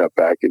and wind up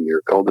back in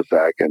your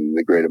cul-de-sac in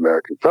the great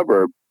American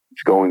suburb,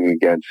 it's going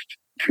against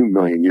 2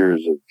 million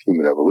years of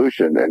human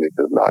evolution, and it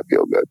does not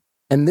feel good.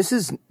 And this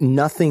is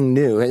nothing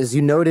new. As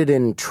you noted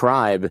in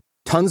Tribe,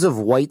 tons of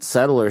white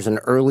settlers in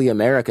early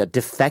America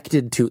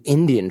defected to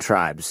Indian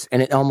tribes,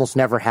 and it almost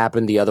never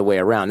happened the other way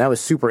around. That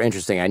was super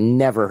interesting. I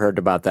never heard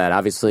about that.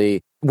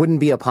 Obviously, wouldn't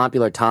be a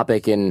popular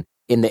topic in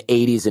the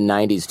 80s and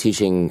 90s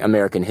teaching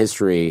American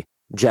history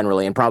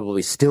generally, and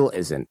probably still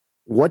isn't.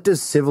 What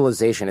does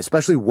civilization,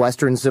 especially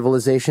Western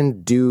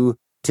civilization, do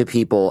to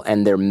people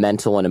and their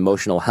mental and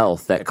emotional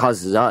health that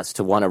causes us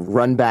to want to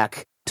run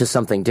back to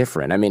something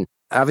different? I mean,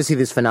 obviously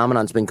this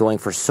phenomenon's been going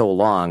for so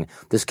long,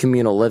 this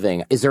communal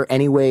living. Is there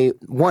any way,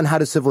 one, how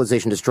does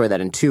civilization destroy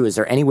that? And two, is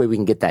there any way we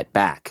can get that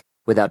back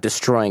without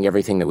destroying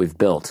everything that we've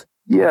built?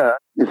 Yeah,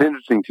 it's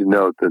interesting to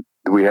note that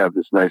we have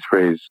this nice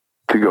phrase,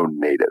 to go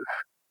native,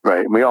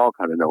 right? And we all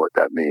kind of know what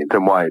that means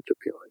and why it's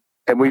appealing.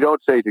 And we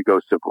don't say to go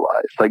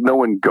civilized. Like, no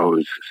one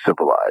goes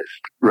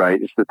civilized,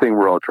 right? It's the thing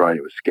we're all trying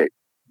to escape.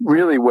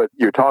 Really, what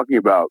you're talking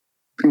about,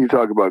 when you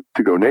talk about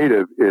to go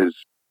native, is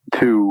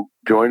to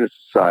join a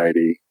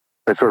society,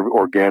 a sort of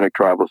organic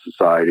tribal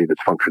society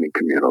that's functioning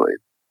communally.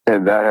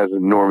 And that has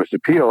enormous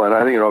appeal. And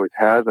I think it always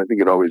has. I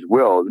think it always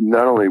will.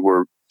 Not only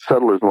were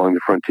settlers along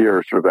the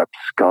frontier sort of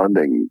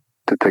absconding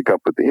to take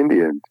up with the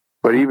Indians,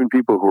 but even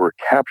people who were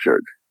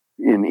captured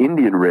in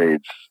Indian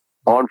raids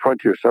on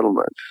frontier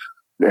settlements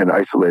and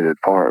isolated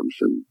farms.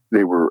 And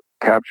they were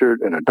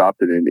captured and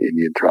adopted into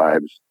Indian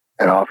tribes.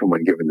 And often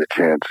when given the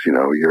chance, a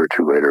year or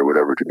two later or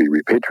whatever, to be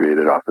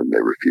repatriated, often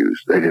they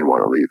refused. They didn't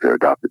want to leave their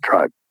adopted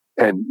tribe.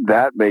 And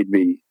that made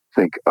me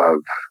think of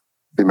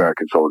the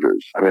American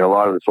soldiers. I mean, a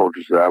lot of the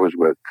soldiers that I was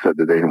with said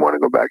that they didn't want to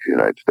go back to the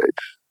United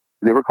States.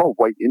 They were called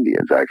white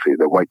Indians, actually,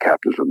 the white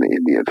captives from the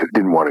Indians who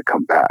didn't want to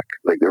come back.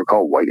 Like, they were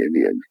called white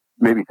Indians.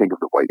 Made me think of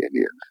the white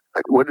Indians.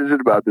 Like, what is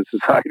it about this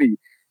society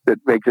that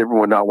makes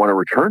everyone not want to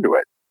return to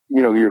it?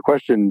 Your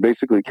question,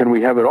 basically, can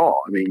we have it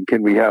all? I mean,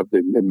 can we have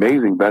the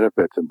amazing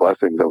benefits and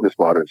blessings of this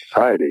modern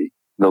society?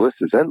 And the list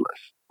is endless.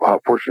 How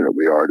fortunate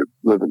we are to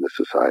live in this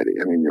society.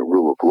 I mean, your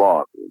rule of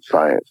law,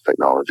 science,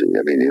 technology,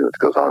 it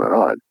goes on and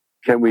on.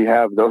 Can we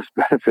have those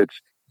benefits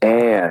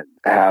and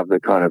have the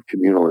kind of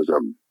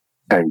communalism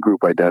and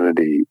group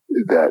identity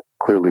that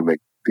clearly make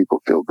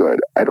people feel good?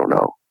 I don't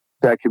know.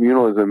 That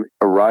communalism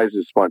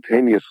arises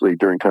spontaneously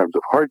during times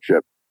of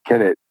hardship.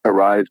 Can it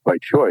arise by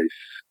choice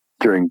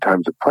during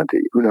times of plenty?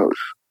 Who knows?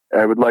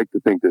 I would like to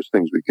think there's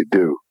things we could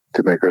do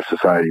to make our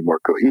society more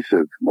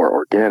cohesive, more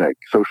organic,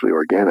 socially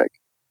organic.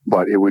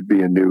 But it would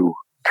be a new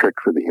trick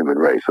for the human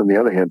race. On the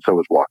other hand, so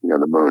was walking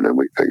on the moon, and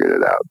we figured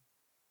it out.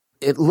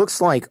 It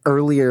looks like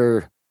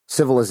earlier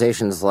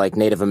civilizations like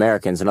Native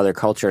Americans and other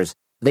cultures,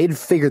 they'd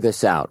figure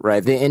this out,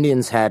 right? The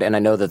Indians had, and I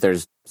know that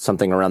there's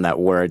something around that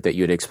word that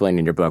you'd explained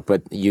in your book,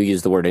 but you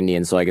use the word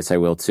Indian, so I guess I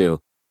will too.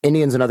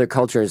 Indians and other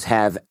cultures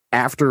have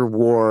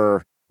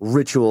after-war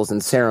rituals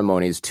and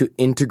ceremonies to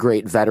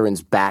integrate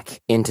veterans back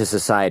into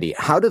society.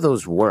 How do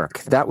those work?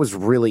 That was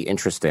really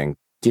interesting.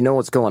 Do you know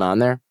what's going on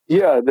there?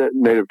 Yeah, the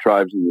native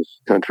tribes in this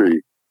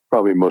country,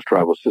 probably most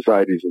tribal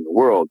societies in the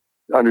world,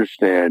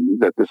 understand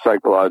that the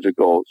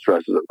psychological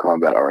stresses of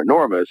combat are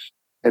enormous,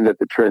 and that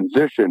the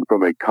transition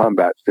from a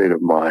combat state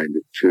of mind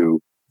to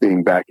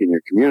being back in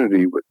your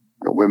community with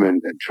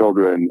women and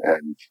children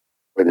and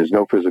where there's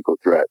no physical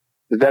threat,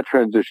 that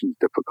transition is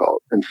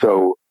difficult. And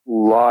so a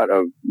lot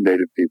of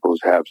native peoples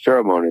have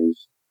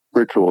ceremonies,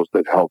 rituals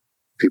that help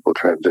people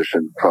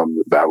transition from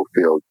the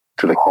battlefield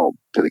to the home,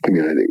 to the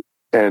community.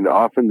 And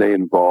often they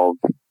involve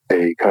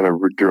a kind of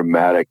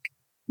dramatic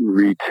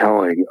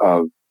retelling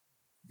of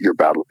your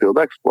battlefield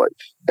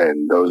exploits.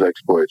 And those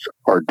exploits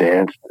are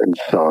danced and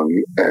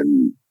sung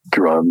and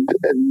drummed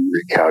and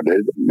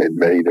recounted in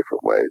many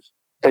different ways.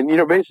 And,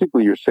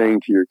 basically you're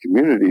saying to your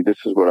community, this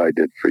is what I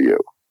did for you.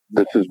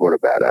 This is what a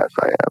badass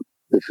I am.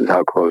 This is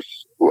how close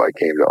I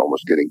came to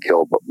almost getting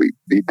killed, but we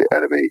beat the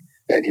enemy.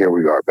 And here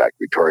we are back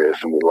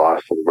victorious, and we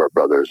lost some of our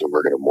brothers, and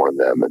we're going to mourn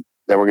them. And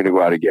then we're going to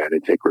go out again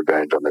and take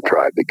revenge on the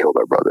tribe that killed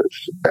our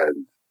brothers.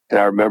 And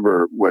I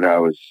remember when I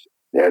was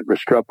at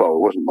Restrepo,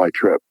 it wasn't my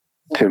trip.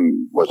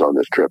 Tim was on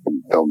this trip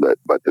and filmed it,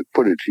 but the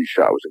footage he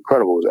shot was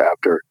incredible. It was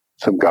after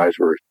some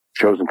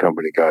chosen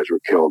company guys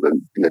were killed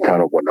in the town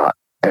of Wanat,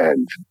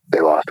 and they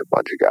lost a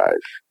bunch of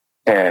guys.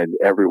 And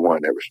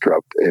everyone at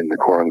Restrepo in the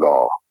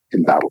Korangal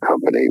in Battle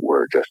Company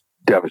were just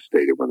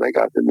devastated when they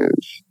got the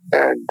news.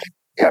 And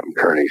Captain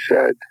Kearney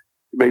said,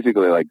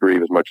 basically,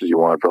 grieve as much as you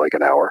want for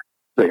an hour.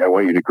 I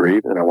want you to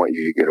grieve, and I want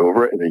you to get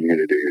over it, and then you're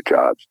going to do your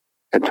jobs.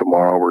 And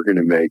tomorrow we're going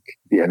to make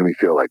the enemy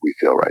feel like we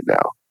feel right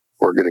now.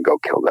 We're going to go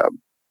kill them,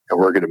 and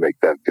we're going to make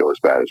them feel as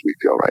bad as we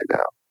feel right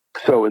now.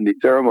 So in these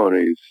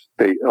ceremonies,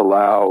 they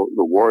allow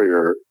the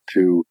warrior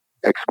to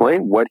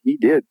explain what he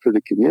did for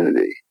the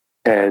community,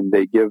 and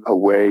they give a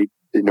way,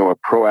 a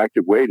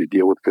proactive way to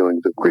deal with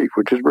feelings of grief,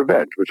 which is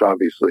revenge, which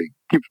obviously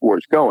keeps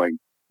wars going,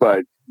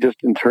 but just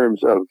in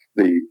terms of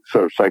the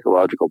sort of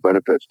psychological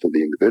benefits to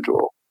the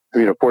individual.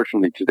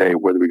 Fortunately today,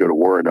 whether we go to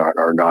war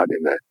or not,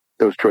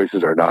 those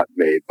choices are not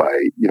made by,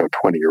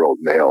 20-year-old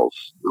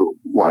males who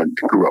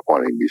grew up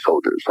wanting to be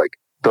soldiers.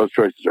 Those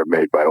choices are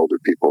made by older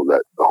people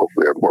that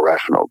hopefully are more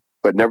rational.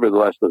 But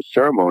nevertheless, those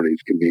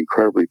ceremonies can be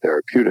incredibly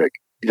therapeutic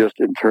just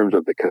in terms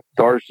of the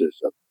catharsis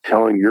of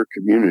telling your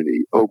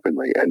community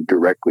openly and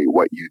directly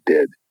what you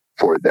did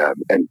for them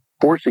and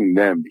forcing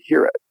them to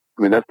hear it.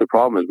 I mean, that's the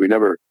problem is we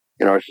never,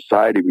 in our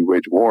society, we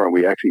wage war and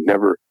we actually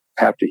never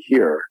have to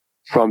hear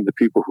from the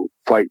people who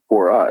fight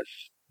for us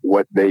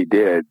what they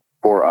did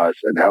for us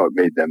and how it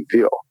made them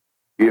feel.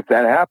 If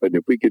that happened,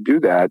 if we could do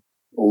that,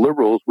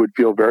 liberals would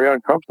feel very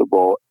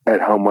uncomfortable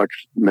at how much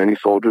many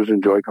soldiers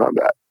enjoy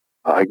combat.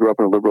 I grew up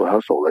in a liberal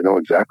household. I know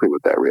exactly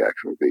what that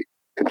reaction would be.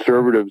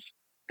 Conservatives,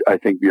 I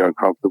think, be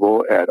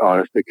uncomfortable at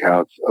honest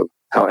accounts of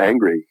how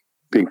angry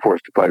being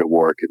forced to fight a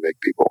war can make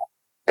people.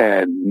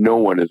 And no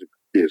one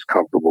is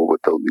comfortable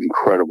with the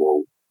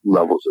incredible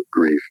levels of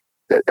grief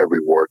that every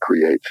war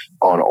creates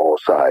on all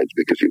sides,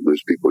 because you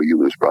lose people, you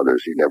lose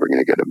brothers, you're never going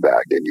to get them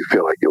back, and you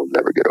feel like you'll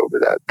never get over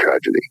that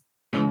tragedy.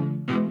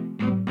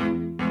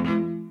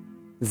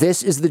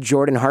 This is the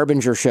Jordan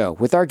Harbinger Show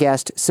with our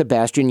guest,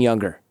 Sebastian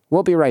Junger.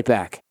 We'll be right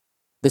back.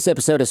 This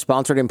episode is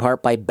sponsored in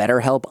part by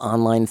BetterHelp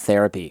Online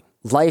Therapy.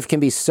 Life can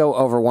be so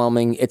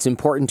overwhelming. It's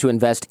important to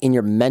invest in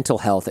your mental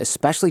health,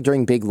 especially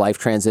during big life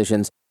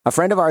transitions. A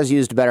friend of ours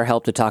used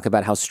BetterHelp to talk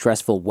about how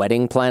stressful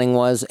wedding planning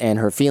was and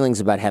her feelings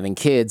about having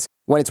kids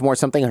when it's more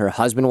something her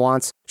husband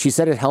wants. She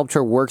said it helped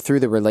her work through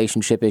the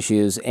relationship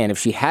issues, and if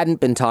she hadn't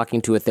been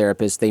talking to a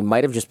therapist, they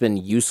might have just been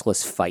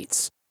useless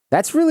fights.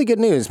 That's really good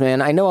news,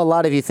 man. I know a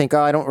lot of you think,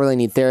 I don't really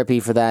need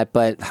therapy for that,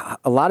 but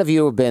a lot of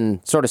you have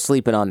been sort of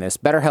sleeping on this.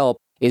 BetterHelp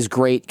is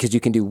great because you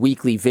can do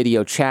weekly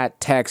video chat,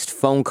 text,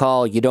 phone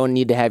call. You don't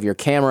need to have your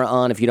camera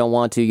on if you don't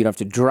want to. You don't have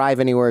to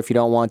drive anywhere if you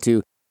don't want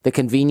to. The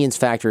convenience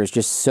factor is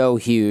just so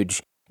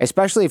huge,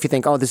 especially if you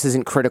think, this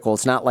isn't critical.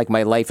 It's not like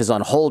my life is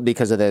on hold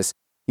because of this.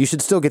 You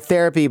should still get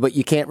therapy, but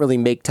you can't really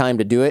make time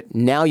to do it.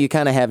 Now you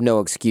kind of have no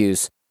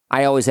excuse.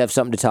 I always have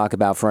something to talk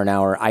about for an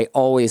hour. I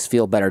always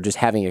feel better just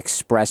having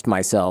expressed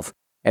myself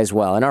as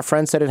well. And our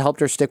friend said it helped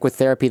her stick with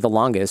therapy the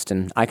longest,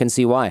 and I can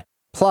see why.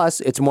 Plus,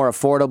 it's more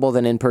affordable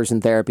than in-person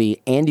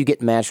therapy, and you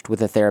get matched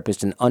with a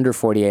therapist in under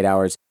 48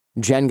 hours.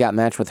 Jen got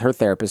matched with her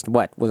therapist,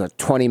 was it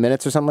 20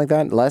 minutes or something like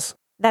that? Less?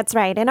 That's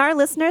right. And our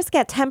listeners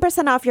get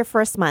 10% off your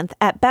first month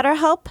at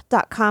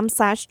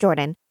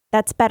betterhelp.com/Jordan.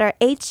 That's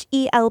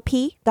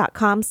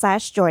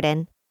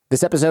betterhelp.com/Jordan.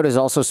 This episode is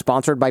also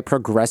sponsored by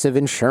Progressive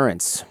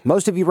Insurance.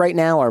 Most of you right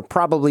now are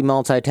probably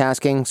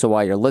multitasking, so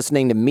while you're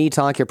listening to me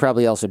talk, you're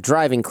probably also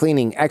driving,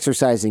 cleaning,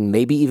 exercising,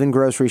 maybe even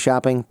grocery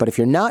shopping. But if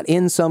you're not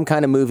in some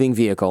kind of moving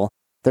vehicle,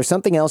 there's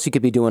something else you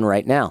could be doing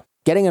right now.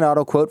 Getting an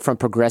auto quote from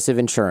Progressive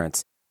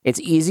Insurance.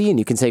 It's easy and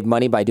you can save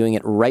money by doing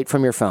it right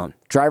from your phone.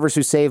 Drivers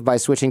who save by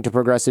switching to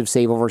Progressive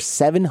save over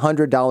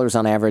 $700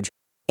 on average,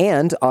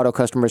 and auto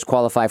customers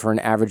qualify for an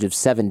average of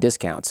 7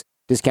 discounts.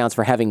 Discounts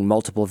for having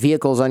multiple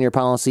vehicles on your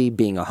policy,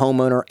 being a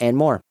homeowner, and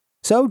more.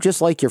 So,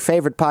 just like your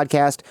favorite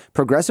podcast,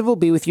 Progressive will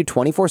be with you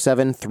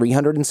 24/7,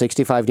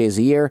 365 days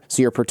a year,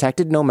 so you're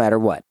protected no matter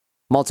what.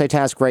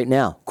 Multitask right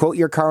now. Quote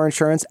your car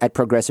insurance at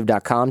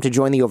Progressive.com to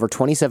join the over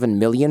 27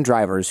 million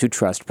drivers who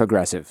trust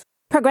Progressive.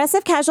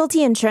 Progressive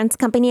Casualty Insurance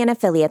Company and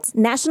Affiliates.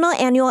 National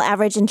annual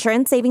average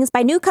insurance savings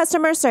by new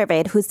customers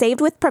surveyed who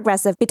saved with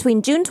Progressive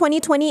between June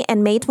 2020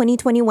 and May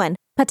 2021.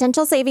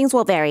 Potential savings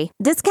will vary.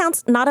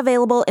 Discounts not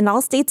available in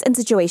all states and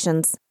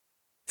situations.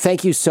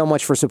 Thank you so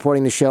much for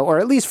supporting the show, or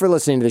at least for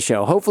listening to the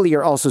show. Hopefully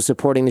you're also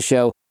supporting the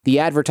show. The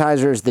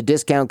advertisers, the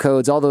discount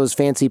codes, all those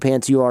fancy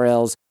pants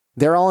URLs,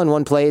 they're all in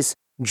one place.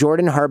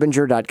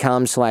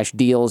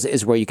 JordanHarbinger.com/deals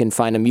is where you can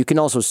find them. You can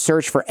also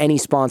search for any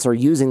sponsor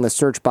using the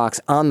search box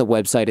on the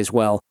website as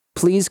well.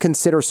 Please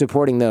consider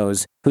supporting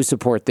those who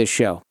support this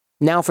show.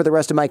 Now for the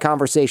rest of my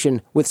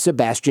conversation with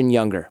Sebastian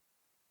Junger.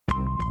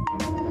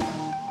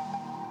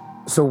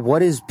 So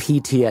what is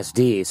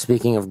PTSD?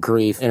 Speaking of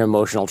grief and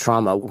emotional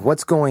trauma,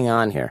 what's going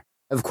on here?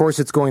 Of course,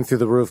 it's going through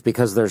the roof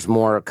because there's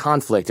more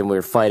conflict and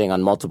we're fighting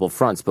on multiple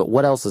fronts, but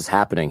what else is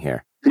happening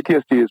here?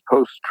 PTSD is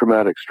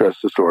post-traumatic stress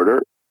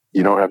disorder.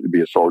 You don't have to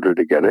be a soldier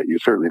to get it. You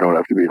certainly don't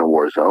have to be in a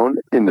war zone.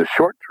 In the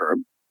short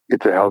term,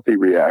 it's a healthy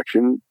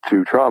reaction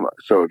to trauma.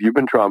 So if you've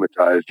been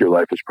traumatized, your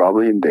life is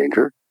probably in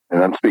danger.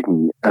 And I'm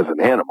speaking as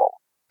an animal,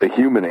 the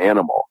human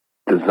animal,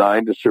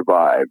 designed to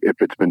survive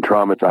if it's been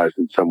traumatized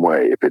in some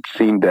way, if it's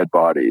seen dead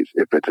bodies,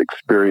 if it's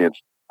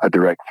experienced a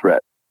direct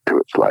threat to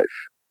its life.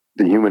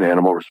 The human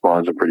animal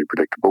responds in pretty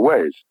predictable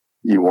ways.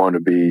 You want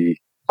to be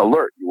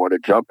alert. You want to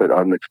jump at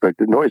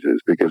unexpected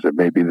noises because it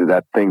may be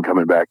that thing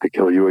coming back to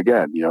kill you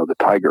again, the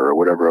tiger or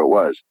whatever it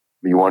was.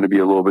 You want to be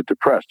a little bit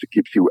depressed. It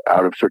keeps you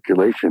out of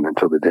circulation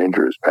until the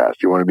danger is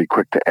past. You want to be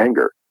quick to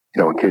anger.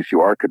 In case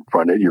you are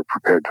confronted, you're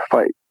prepared to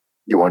fight.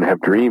 You want to have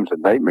dreams and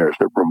nightmares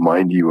that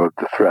remind you of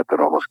the threat that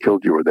almost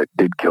killed you or that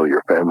did kill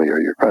your family or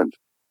your friends.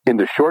 In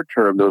the short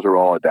term, those are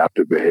all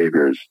adaptive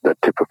behaviors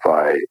that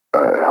typify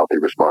a healthy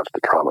response to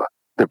trauma.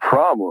 The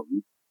problem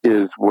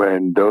is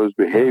when those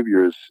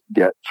behaviors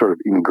get sort of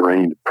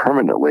ingrained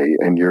permanently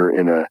and you're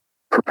in a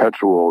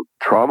perpetual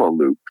trauma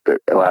loop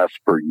that lasts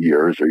for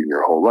years or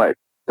your whole life.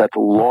 That's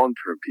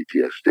long-term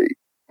PTSD.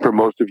 For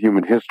most of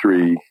human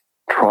history,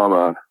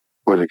 trauma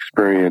was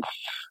experienced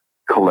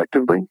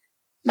collectively,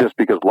 just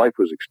because life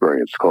was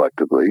experienced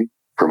collectively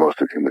for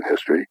most of human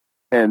history.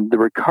 And the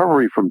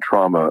recovery from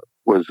trauma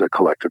was a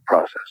collective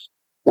process.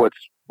 What's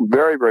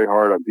very, very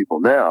hard on people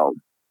now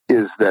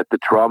is that the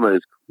trauma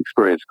is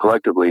experienced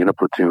collectively in a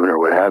platoon or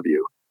what have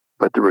you,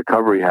 but the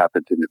recovery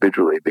happens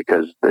individually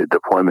because the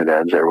deployment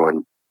ends,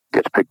 everyone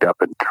gets picked up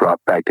and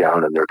dropped back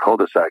down in their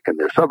cul-de-sac in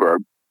their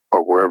suburb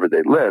or wherever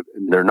they live,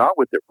 and they're not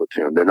with their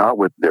platoon, they're not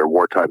with their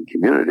wartime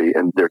community,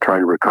 and they're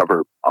trying to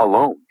recover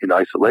alone in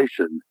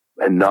isolation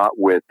and not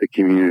with the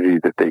community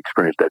that they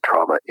experienced that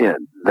trauma in.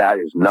 That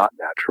is not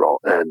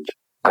natural, and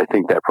I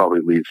think that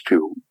probably leads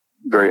to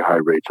very high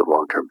rates of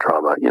long-term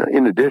trauma.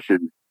 In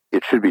addition,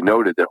 it should be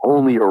noted that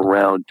only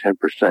around 10%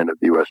 of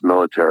the U.S.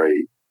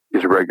 military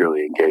is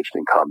regularly engaged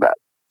in combat.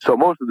 So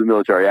most of the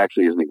military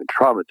actually isn't even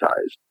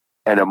traumatized,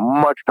 and a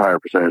much higher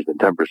percentage than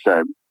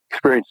 10%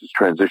 experiences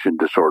transition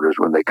disorders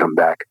when they come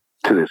back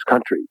to this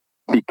country.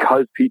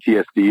 Because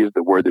PTSD is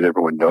the word that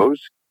everyone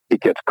knows, it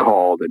gets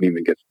called and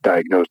even gets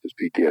diagnosed as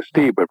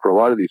PTSD. But for a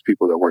lot of these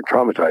people that weren't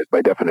traumatized,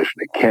 by definition,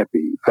 it can't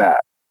be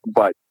that.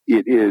 But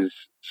it is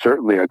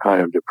certainly a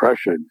kind of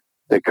depression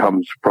that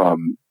comes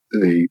from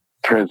the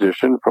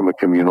transition from a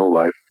communal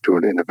life to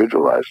an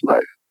individualized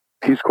life.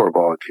 Peace Corps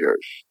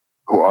volunteers,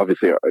 who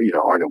obviously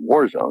aren't in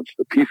war zones,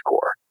 the Peace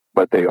Corps,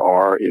 but they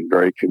are in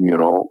very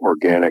communal,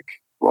 organic,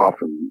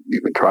 often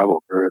even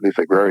tribal, or at least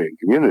agrarian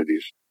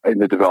communities in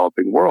the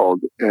developing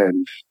world.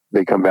 And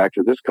they come back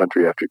to this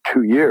country after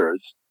 2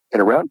 years,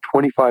 and around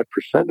 25%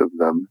 of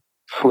them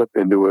slip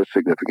into a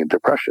significant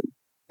depression.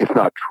 It's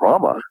not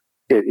trauma.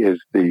 It is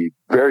the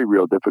very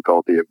real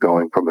difficulty of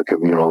going from a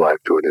communal life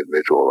to an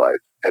individual life.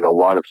 And a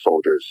lot of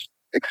soldiers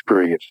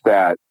experience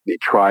that. They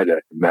try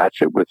to match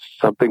it with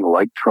something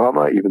like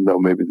trauma, even though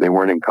maybe they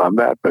weren't in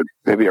combat, but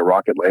maybe a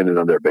rocket landed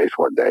on their base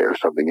one day or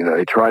something.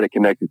 They try to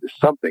connect it to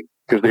something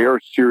because they are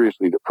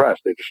seriously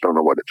depressed. They just don't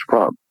know what it's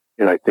from.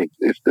 And I think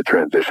it's the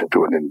transition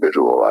to an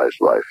individualized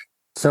life.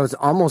 So it's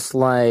almost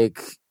like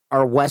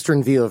our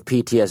Western view of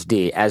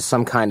PTSD as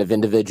some kind of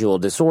individual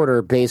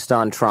disorder based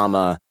on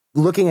trauma.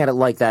 Looking at it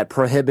like that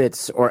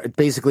prohibits or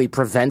basically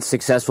prevents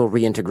successful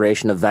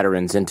reintegration of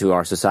veterans into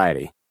our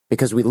society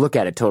because we look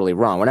at it totally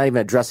wrong. We're not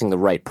even addressing the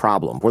right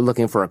problem. We're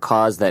looking for a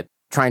cause that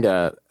trying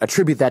to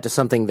attribute that to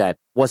something that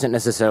wasn't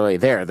necessarily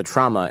there, the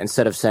trauma,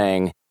 instead of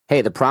saying,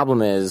 hey, the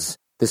problem is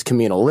this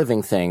communal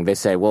living thing. They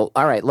say, well,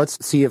 all right,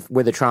 let's see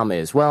where the trauma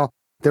is. Well,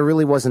 there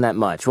really wasn't that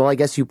much. Well, I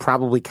guess you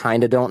probably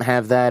kind of don't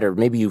have that, or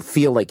maybe you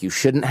feel like you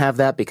shouldn't have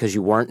that because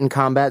you weren't in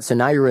combat. So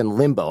now you're in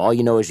limbo. All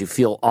you know is you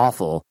feel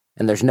awful.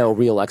 And there's no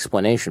real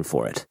explanation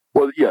for it.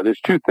 Well, yeah, there's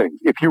two things.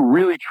 If you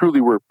really, truly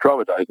were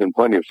traumatized, and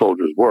plenty of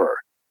soldiers were,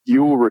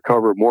 you will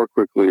recover more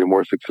quickly and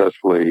more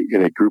successfully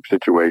in a group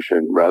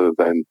situation rather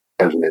than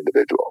as an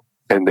individual.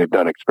 And they've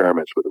done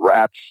experiments with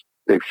rats.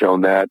 They've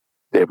shown that.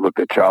 They've looked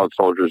at child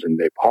soldiers in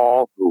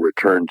Nepal who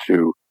return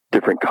to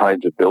different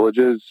kinds of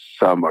villages.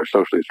 Some are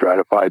socially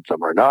stratified,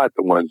 some are not.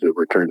 The ones that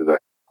return to the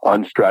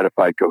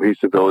unstratified,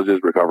 cohesive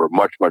villages recover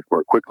much, much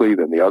more quickly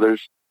than the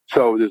others.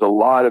 So there's a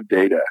lot of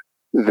data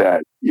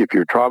that if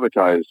you're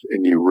traumatized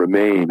and you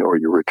remain or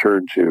you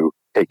return to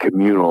a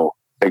communal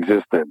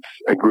existence,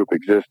 a group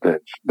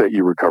existence, that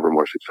you recover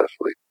more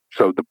successfully.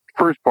 So the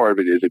first part of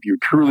it is if you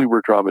truly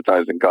were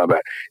traumatized in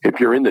combat, if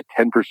you're in the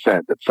 10%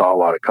 that saw a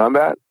lot of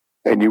combat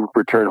and you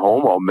return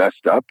home all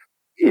messed up,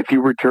 if you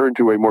return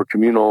to a more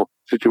communal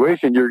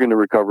situation, you're going to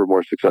recover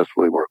more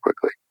successfully more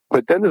quickly.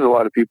 But then there's a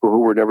lot of people who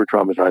were never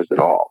traumatized at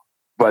all,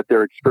 but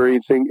they're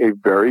experiencing a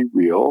very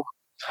real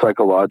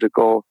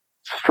psychological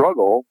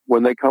struggle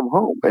when they come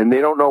home and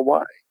they don't know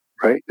why,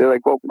 right? They're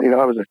like, well,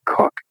 I was a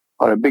cook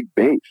on a big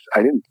base. I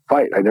didn't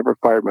fight. I never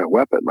fired my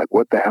weapon. Like,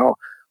 what the hell?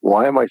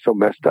 Why am I so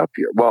messed up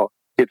here? Well,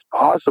 it's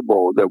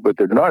possible that but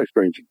they're not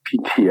experiencing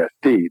PTSD,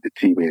 the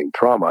T meaning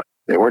trauma.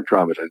 They weren't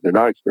traumatized. They're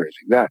not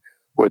experiencing that.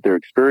 What they're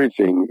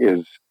experiencing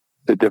is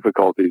the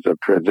difficulties of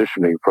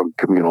transitioning from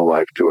communal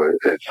life to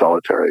a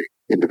solitary,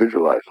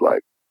 individualized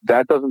life.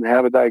 That doesn't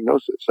have a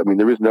diagnosis. I mean,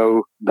 there is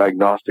no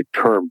diagnostic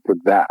term for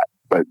that.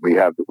 But we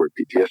have the word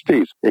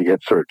PTSD. It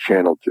gets sort of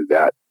channeled through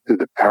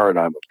the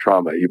paradigm of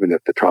trauma, even if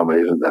the trauma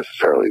isn't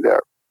necessarily there.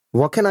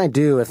 What can I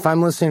do if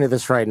I'm listening to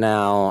this right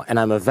now and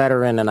I'm a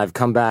veteran and I've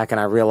come back and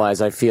I realize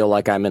I feel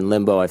like I'm in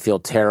limbo, I feel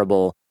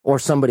terrible, or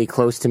somebody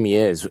close to me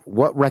is?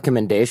 What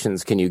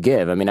recommendations can you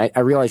give? I mean, I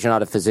realize you're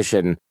not a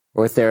physician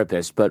or a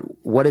therapist, but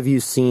what have you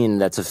seen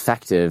that's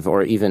effective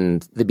or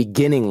even the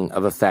beginning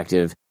of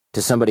effective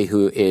to somebody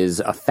who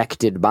is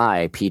affected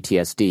by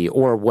PTSD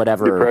or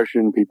whatever?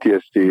 Depression,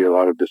 PTSD, a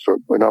lot of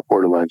disorder, not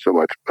borderline so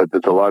much, but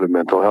there's a lot of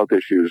mental health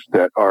issues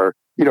that are,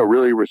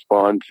 really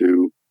respond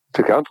to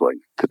counseling,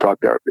 to talk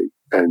therapy.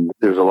 And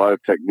there's a lot of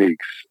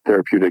techniques,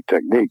 therapeutic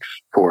techniques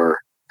for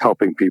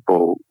helping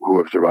people who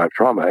have survived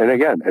trauma. And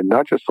again, and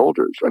not just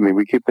soldiers. I mean,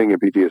 we keep thinking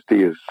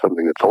PTSD is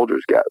something that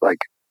soldiers get. Like,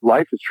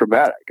 life is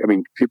traumatic. I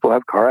mean, people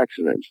have car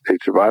accidents. They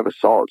survive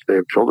assaults. They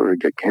have children who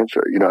get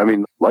cancer.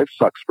 Life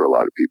sucks for a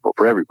lot of people.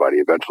 For everybody,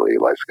 eventually,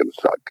 life's going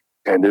to suck.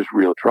 And there's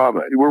real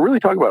trauma. We're really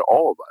talking about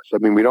all of us.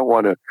 I mean, we don't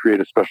want to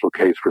create a special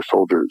case for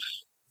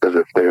soldiers as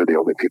if they're the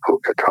only people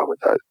who get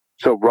traumatized.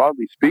 So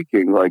broadly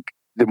speaking, like,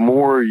 the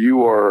more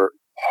you are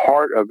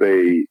part of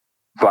a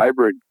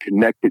vibrant,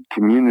 connected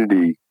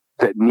community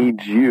that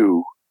needs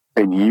you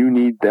and you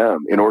need them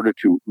in order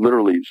to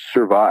literally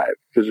survive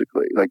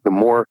physically. Like the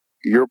more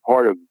you're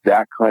part of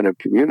that kind of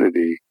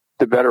community,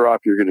 the better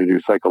off you're going to do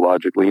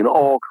psychologically in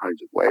all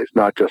kinds of ways,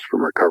 not just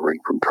from recovering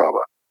from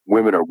trauma.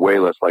 Women are way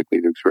less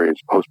likely to experience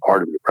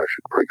postpartum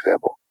depression, for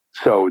example.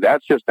 So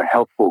that's just a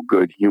healthful,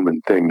 good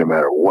human thing, no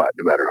matter what,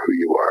 no matter who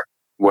you are.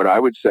 What I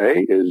would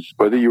say is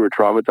whether you were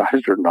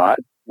traumatized or not,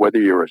 whether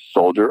you're a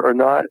soldier or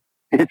not,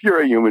 if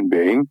you're a human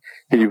being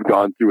and you've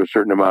gone through a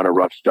certain amount of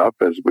rough stuff,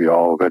 as we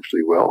all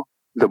eventually will,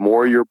 the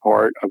more you're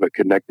part of a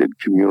connected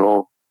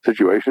communal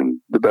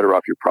situation, the better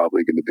off you're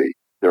probably going to be.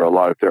 There are a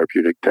lot of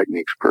therapeutic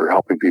techniques for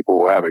helping people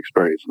who have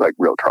experienced like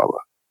real trauma.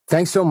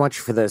 Thanks so much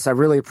for this. I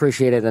really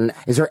appreciate it. And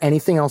is there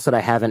anything else that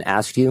I haven't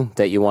asked you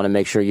that you want to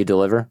make sure you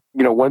deliver?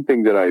 You know, one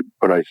thing that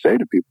I say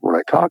to people when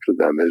I talk to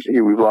them is,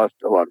 we've lost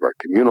a lot of our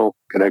communal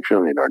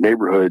connection in our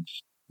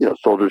neighborhoods.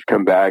 Soldiers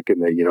come back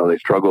and they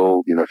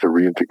struggle, to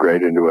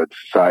reintegrate into a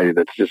society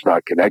that's just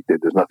not connected.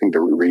 There's nothing to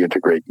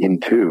reintegrate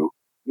into.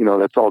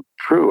 That's all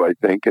true, I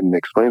think, and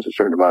explains a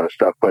certain amount of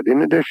stuff. But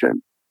in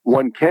addition,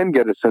 one can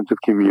get a sense of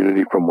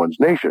community from one's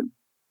nation.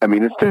 I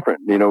mean, it's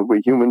different.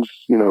 We humans,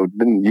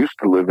 didn't used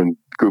to live in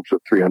groups of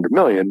 300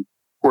 million.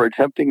 We're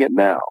attempting it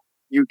now.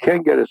 You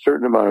can get a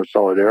certain amount of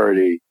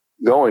solidarity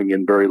going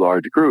in very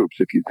large groups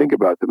if you think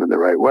about them in the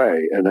right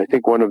way. And I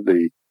think one of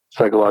the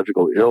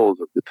psychological ills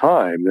of the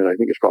time that I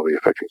think is probably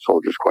affecting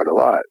soldiers quite a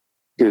lot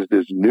is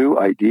this new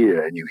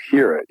idea, and you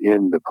hear it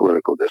in the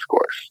political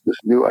discourse, this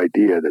new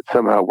idea that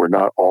somehow we're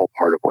not all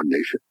part of one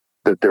nation,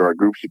 that there are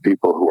groups of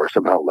people who are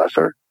somehow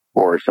lesser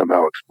or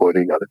somehow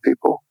exploiting other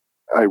people.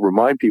 I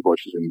remind people,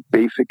 just in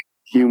basic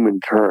human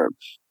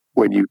terms,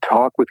 when you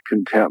talk with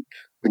contempt,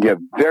 when you have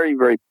very,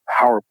 very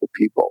powerful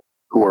people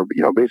who are,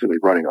 basically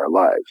running our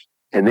lives,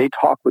 and they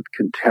talk with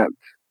contempt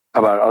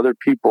about other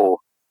people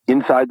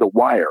inside the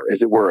wire,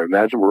 as it were.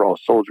 Imagine we're all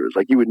soldiers.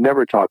 Like, you would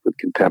never talk with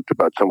contempt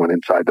about someone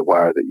inside the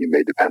wire that you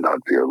may depend on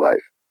for your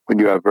life. When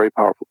you have very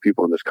powerful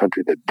people in this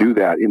country that do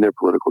that in their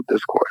political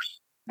discourse,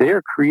 they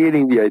are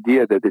creating the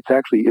idea that it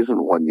actually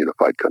isn't one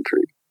unified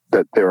country,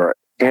 that there are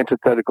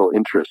antithetical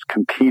interests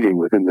competing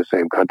within the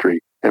same country,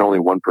 and only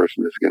one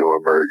person is going to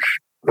emerge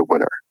the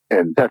winner.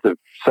 And that's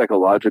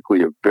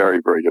psychologically a very,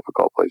 very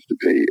difficult place to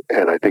be.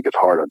 And I think it's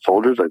hard on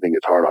soldiers. I think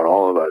it's hard on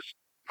all of us.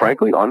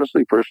 Frankly,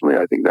 honestly, personally,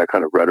 I think that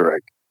kind of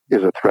rhetoric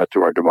is a threat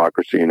to our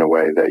democracy in a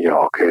way that,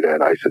 Al-Qaeda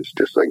and ISIS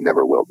just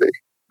never will be.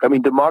 I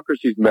mean,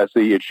 democracy is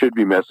messy. It should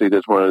be messy.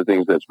 That's one of the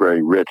things that's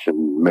very rich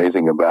and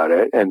amazing about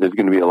it. And there's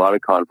going to be a lot of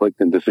conflict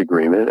and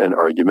disagreement and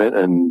argument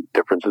and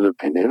differences of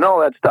opinion and all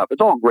that stuff. It's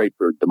all great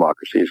for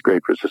democracy. It's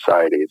great for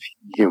society. It's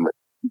human.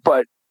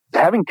 But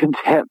having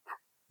contempt,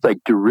 like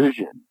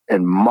derision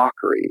and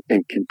mockery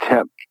and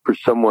contempt for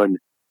someone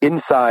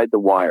inside the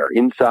wire,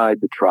 inside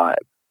the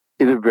tribe,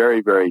 is a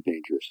very, very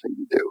dangerous thing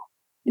to do.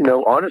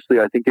 Honestly,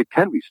 I think it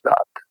can be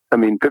stopped. I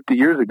mean, 50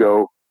 years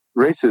ago,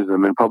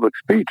 racism in public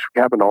speech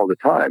happened all the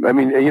time. I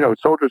mean,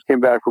 soldiers came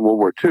back from World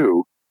War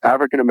II,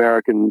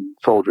 African-American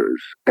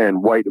soldiers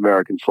and white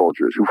American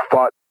soldiers who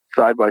fought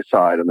side by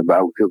side on the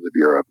battlefields of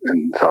Europe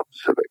and South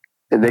Pacific.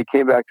 And they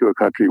came back to a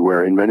country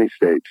where in many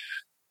states,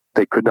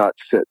 they could not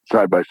sit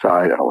side by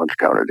side at a lunch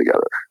counter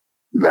together.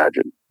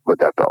 Imagine what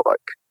that felt like.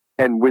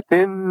 And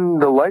within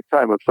the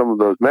lifetime of some of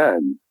those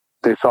men,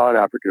 they saw an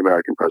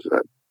African-American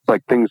president.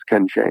 Like, things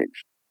can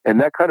change. And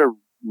that kind of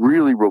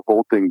really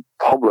revolting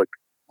public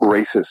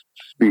racist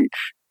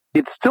speech,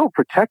 it's still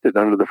protected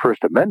under the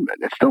First Amendment.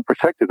 It's still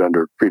protected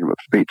under freedom of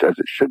speech, as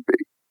it should be.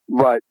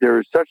 But there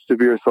are such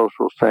severe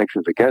social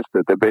sanctions against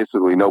it that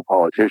basically no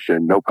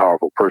politician, no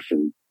powerful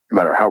person, no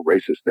matter how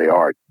racist they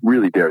are,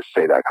 really dares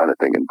say that kind of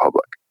thing in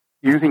public.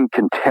 Using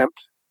contempt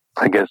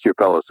against your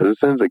fellow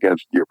citizens,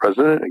 against your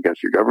president,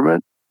 against your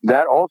government,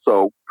 that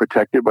also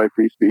protected by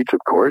free speech, of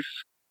course,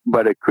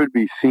 but it could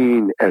be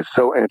seen as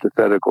so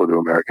antithetical to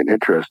American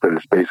interests that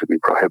it's basically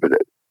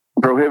prohibited.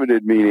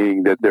 Prohibited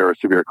meaning that there are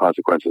severe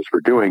consequences for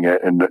doing it,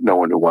 and no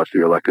one who wants to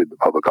be elected to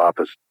public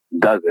office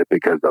does it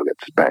because they'll get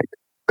spanked,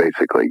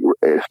 basically,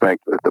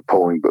 spanked at the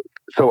polling booth.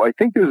 So I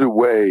think there's a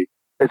way,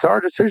 it's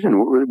our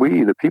decision,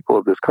 we, the people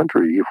of this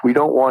country, if we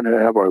don't want to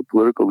have our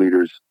political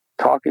leaders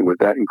talking with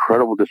that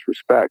incredible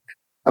disrespect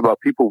about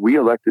people we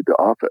elected to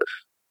office,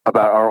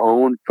 about our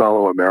own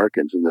fellow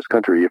Americans in this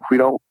country. If we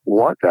don't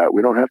want that,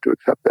 we don't have to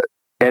accept it.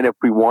 And if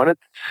we want to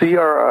see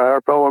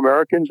our fellow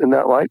Americans in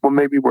that light, well,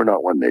 maybe we're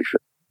not one nation.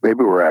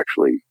 Maybe we're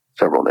actually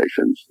several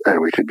nations, and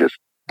we should just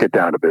get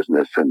down to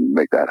business and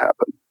make that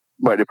happen.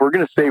 But if we're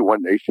going to stay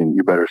one nation,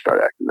 you better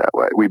start acting that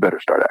way. We better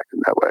start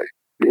acting that way.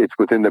 It's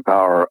within the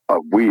power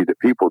of we, the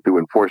people, to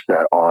enforce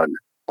that on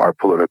our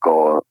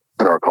political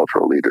and our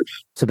cultural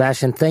leaders.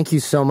 Sebastian, thank you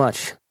so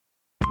much.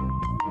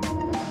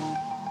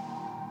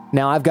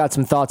 Now, I've got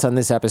some thoughts on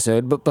this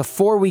episode, but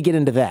before we get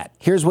into that,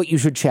 here's what you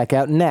should check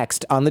out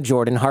next on The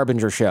Jordan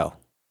Harbinger Show.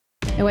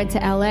 I went to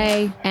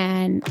LA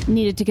and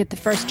needed to get the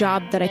first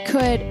job that I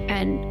could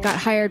and got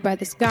hired by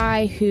this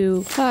guy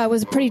who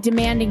was a pretty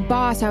demanding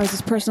boss. I was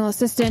his personal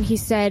assistant. He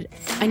said,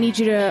 I need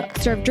you to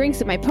serve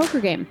drinks at my poker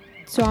game.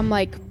 So I'm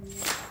like,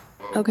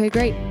 okay,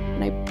 great.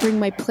 And I bring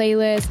my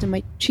playlist and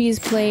my cheese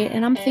plate,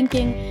 and I'm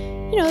thinking,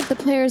 the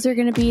players are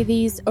going to be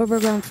these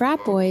overgrown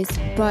frat boys.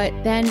 But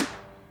then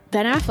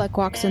Ben Affleck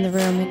walks in the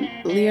room,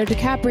 and Leo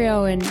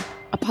DiCaprio, and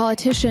a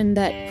politician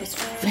that was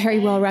very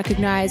well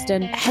recognized,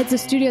 and heads of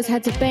studios,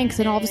 heads of banks.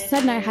 And all of a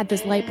sudden I had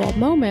this light bulb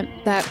moment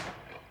that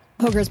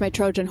poker's my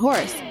Trojan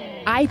horse.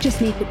 I just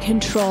need to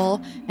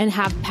control and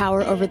have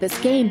power over this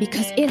game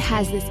because it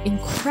has this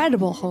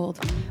incredible hold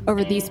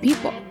over these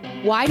people.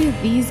 Why do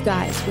these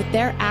guys, with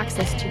their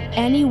access to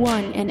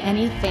anyone and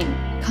anything,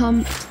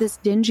 come to this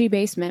dingy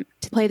basement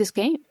to play this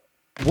game?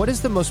 What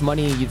is the most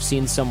money you've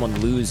seen someone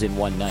lose in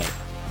one night?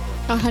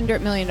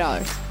 $100 million.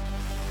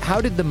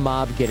 How did the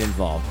mob get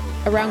involved?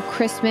 Around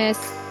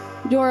Christmas,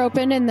 door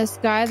opened and this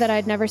guy that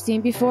I'd never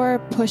seen before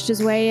pushed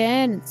his way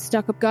in and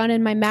stuck a gun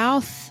in my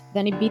mouth.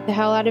 Then he beat the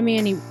hell out of me,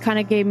 and he kind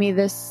of gave me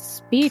this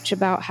speech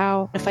about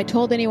how if I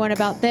told anyone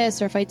about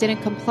this or if I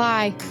didn't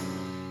comply,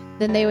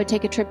 then they would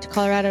take a trip to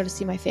Colorado to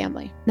see my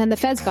family. Then the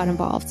feds got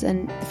involved,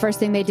 and the first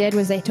thing they did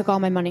was they took all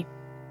my money.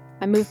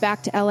 I moved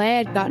back to LA.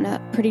 I'd gotten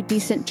a pretty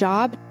decent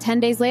job. 10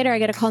 days later, I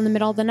get a call in the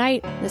middle of the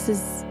night. This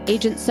is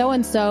Agent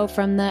so-and-so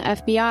from the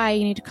FBI.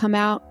 You need to come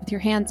out with your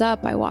hands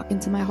up. I walk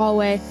into my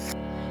hallway.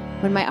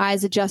 When my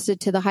eyes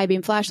adjusted to the high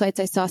beam flashlights,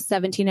 I saw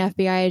 17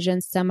 FBI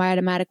agents,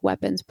 semi-automatic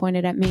weapons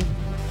pointed at me.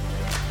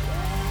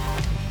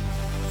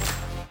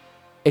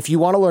 If you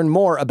want to learn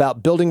more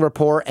about building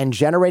rapport and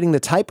generating the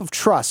type of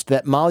trust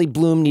that Molly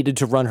Bloom needed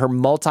to run her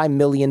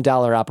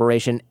multi-million-dollar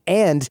operation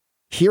and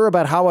hear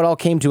about how it all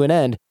came to an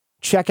end,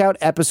 check out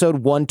episode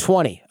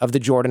 120 of The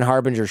Jordan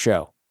Harbinger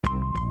Show.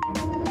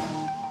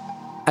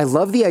 I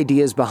love the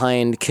ideas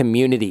behind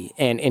community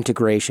and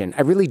integration.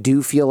 I really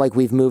do feel like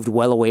we've moved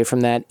well away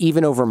from that,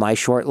 even over my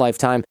short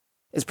lifetime.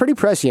 It's pretty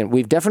prescient.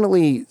 We've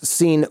definitely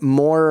seen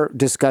more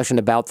discussion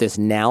about this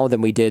now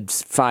than we did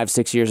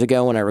 5-6 years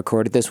ago when I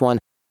recorded this one.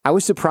 I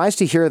was surprised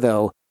to hear,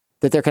 though,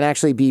 that there can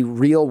actually be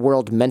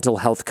real-world mental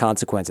health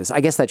consequences.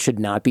 I guess that should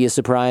not be a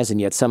surprise, and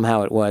yet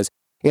somehow it was.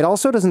 It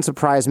also doesn't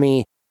surprise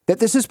me that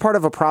this is part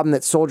of a problem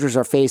that soldiers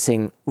are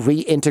facing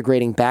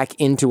reintegrating back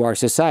into our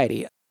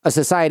society. A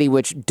society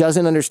which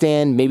doesn't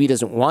understand, maybe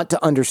doesn't want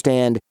to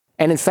understand,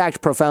 and in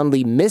fact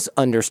profoundly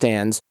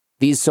misunderstands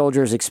these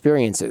soldiers'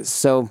 experiences.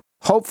 So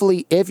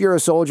hopefully, if you're a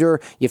soldier,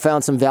 you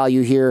found some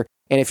value here.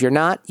 And if you're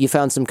not, you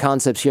found some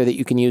concepts here that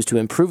you can use to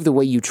improve the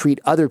way you treat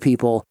other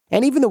people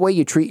and even the way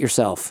you treat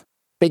yourself.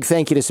 Big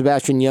thank you to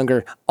Sebastian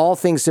Junger. All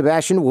things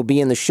Sebastian will be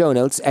in the show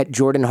notes at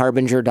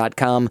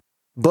jordanharbinger.com.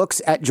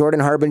 Books at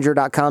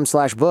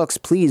jordanharbinger.com/books.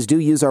 Please do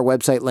use our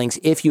website links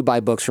if you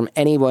buy books from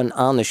anyone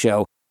on the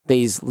show.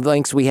 These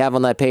links we have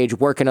on that page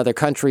work in other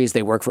countries.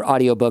 They work for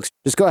audiobooks.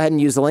 Just go ahead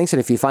and use the links, and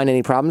if you find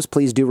any problems,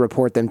 please do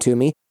report them to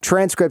me.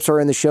 Transcripts are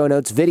in the show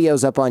notes,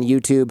 videos up on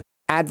YouTube,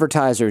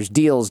 advertisers,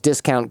 deals,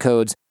 discount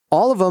codes.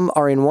 All of them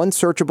are in one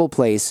searchable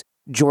place,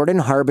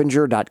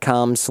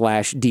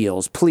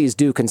 jordanharbinger.com/deals. Please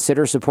do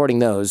consider supporting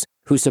those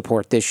who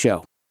support this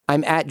show.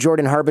 I'm at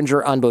Jordan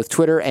Harbinger on both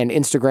Twitter and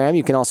Instagram.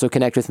 You can also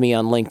connect with me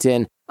on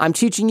LinkedIn. I'm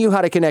teaching you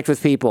how to connect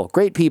with people,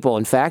 great people,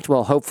 in fact,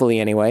 well, hopefully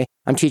anyway.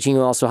 I'm teaching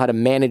you also how to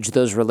manage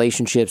those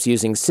relationships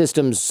using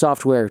systems,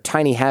 software,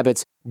 tiny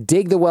habits.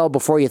 Dig the well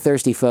before you're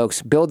thirsty,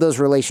 folks. Build those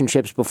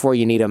relationships before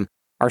you need them.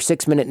 Our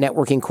 6-minute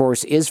networking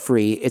course is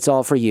free. It's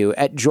all for you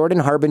at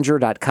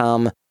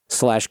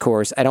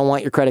jordanharbinger.com/course. I don't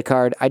want your credit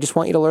card. I just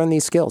want you to learn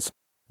these skills.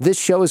 This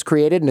show is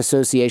created in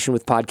association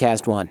with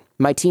Podcast One.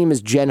 My team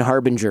is Jen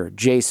Harbinger,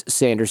 Jace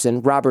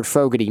Sanderson, Robert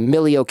Fogarty,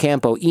 Millie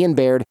Ocampo, Ian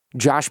Baird,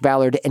 Josh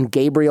Ballard, and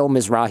Gabriel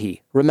Mizrahi.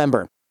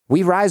 Remember,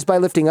 we rise by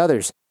lifting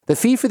others. The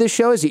fee for this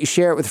show is that you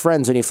share it with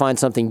friends when you find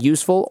something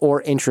useful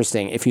or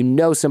interesting. If you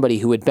know somebody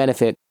who would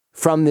benefit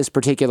from this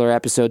particular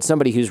episode,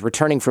 somebody who's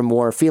returning from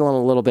war, feeling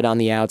a little bit on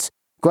the outs,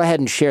 go ahead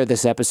and share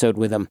this episode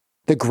with them.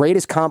 The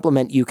greatest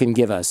compliment you can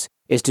give us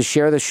is to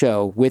share the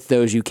show with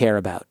those you care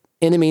about.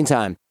 In the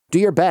meantime, do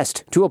your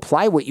best to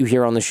apply what you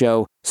hear on the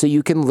show so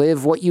you can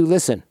live what you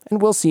listen,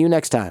 and we'll see you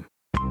next time.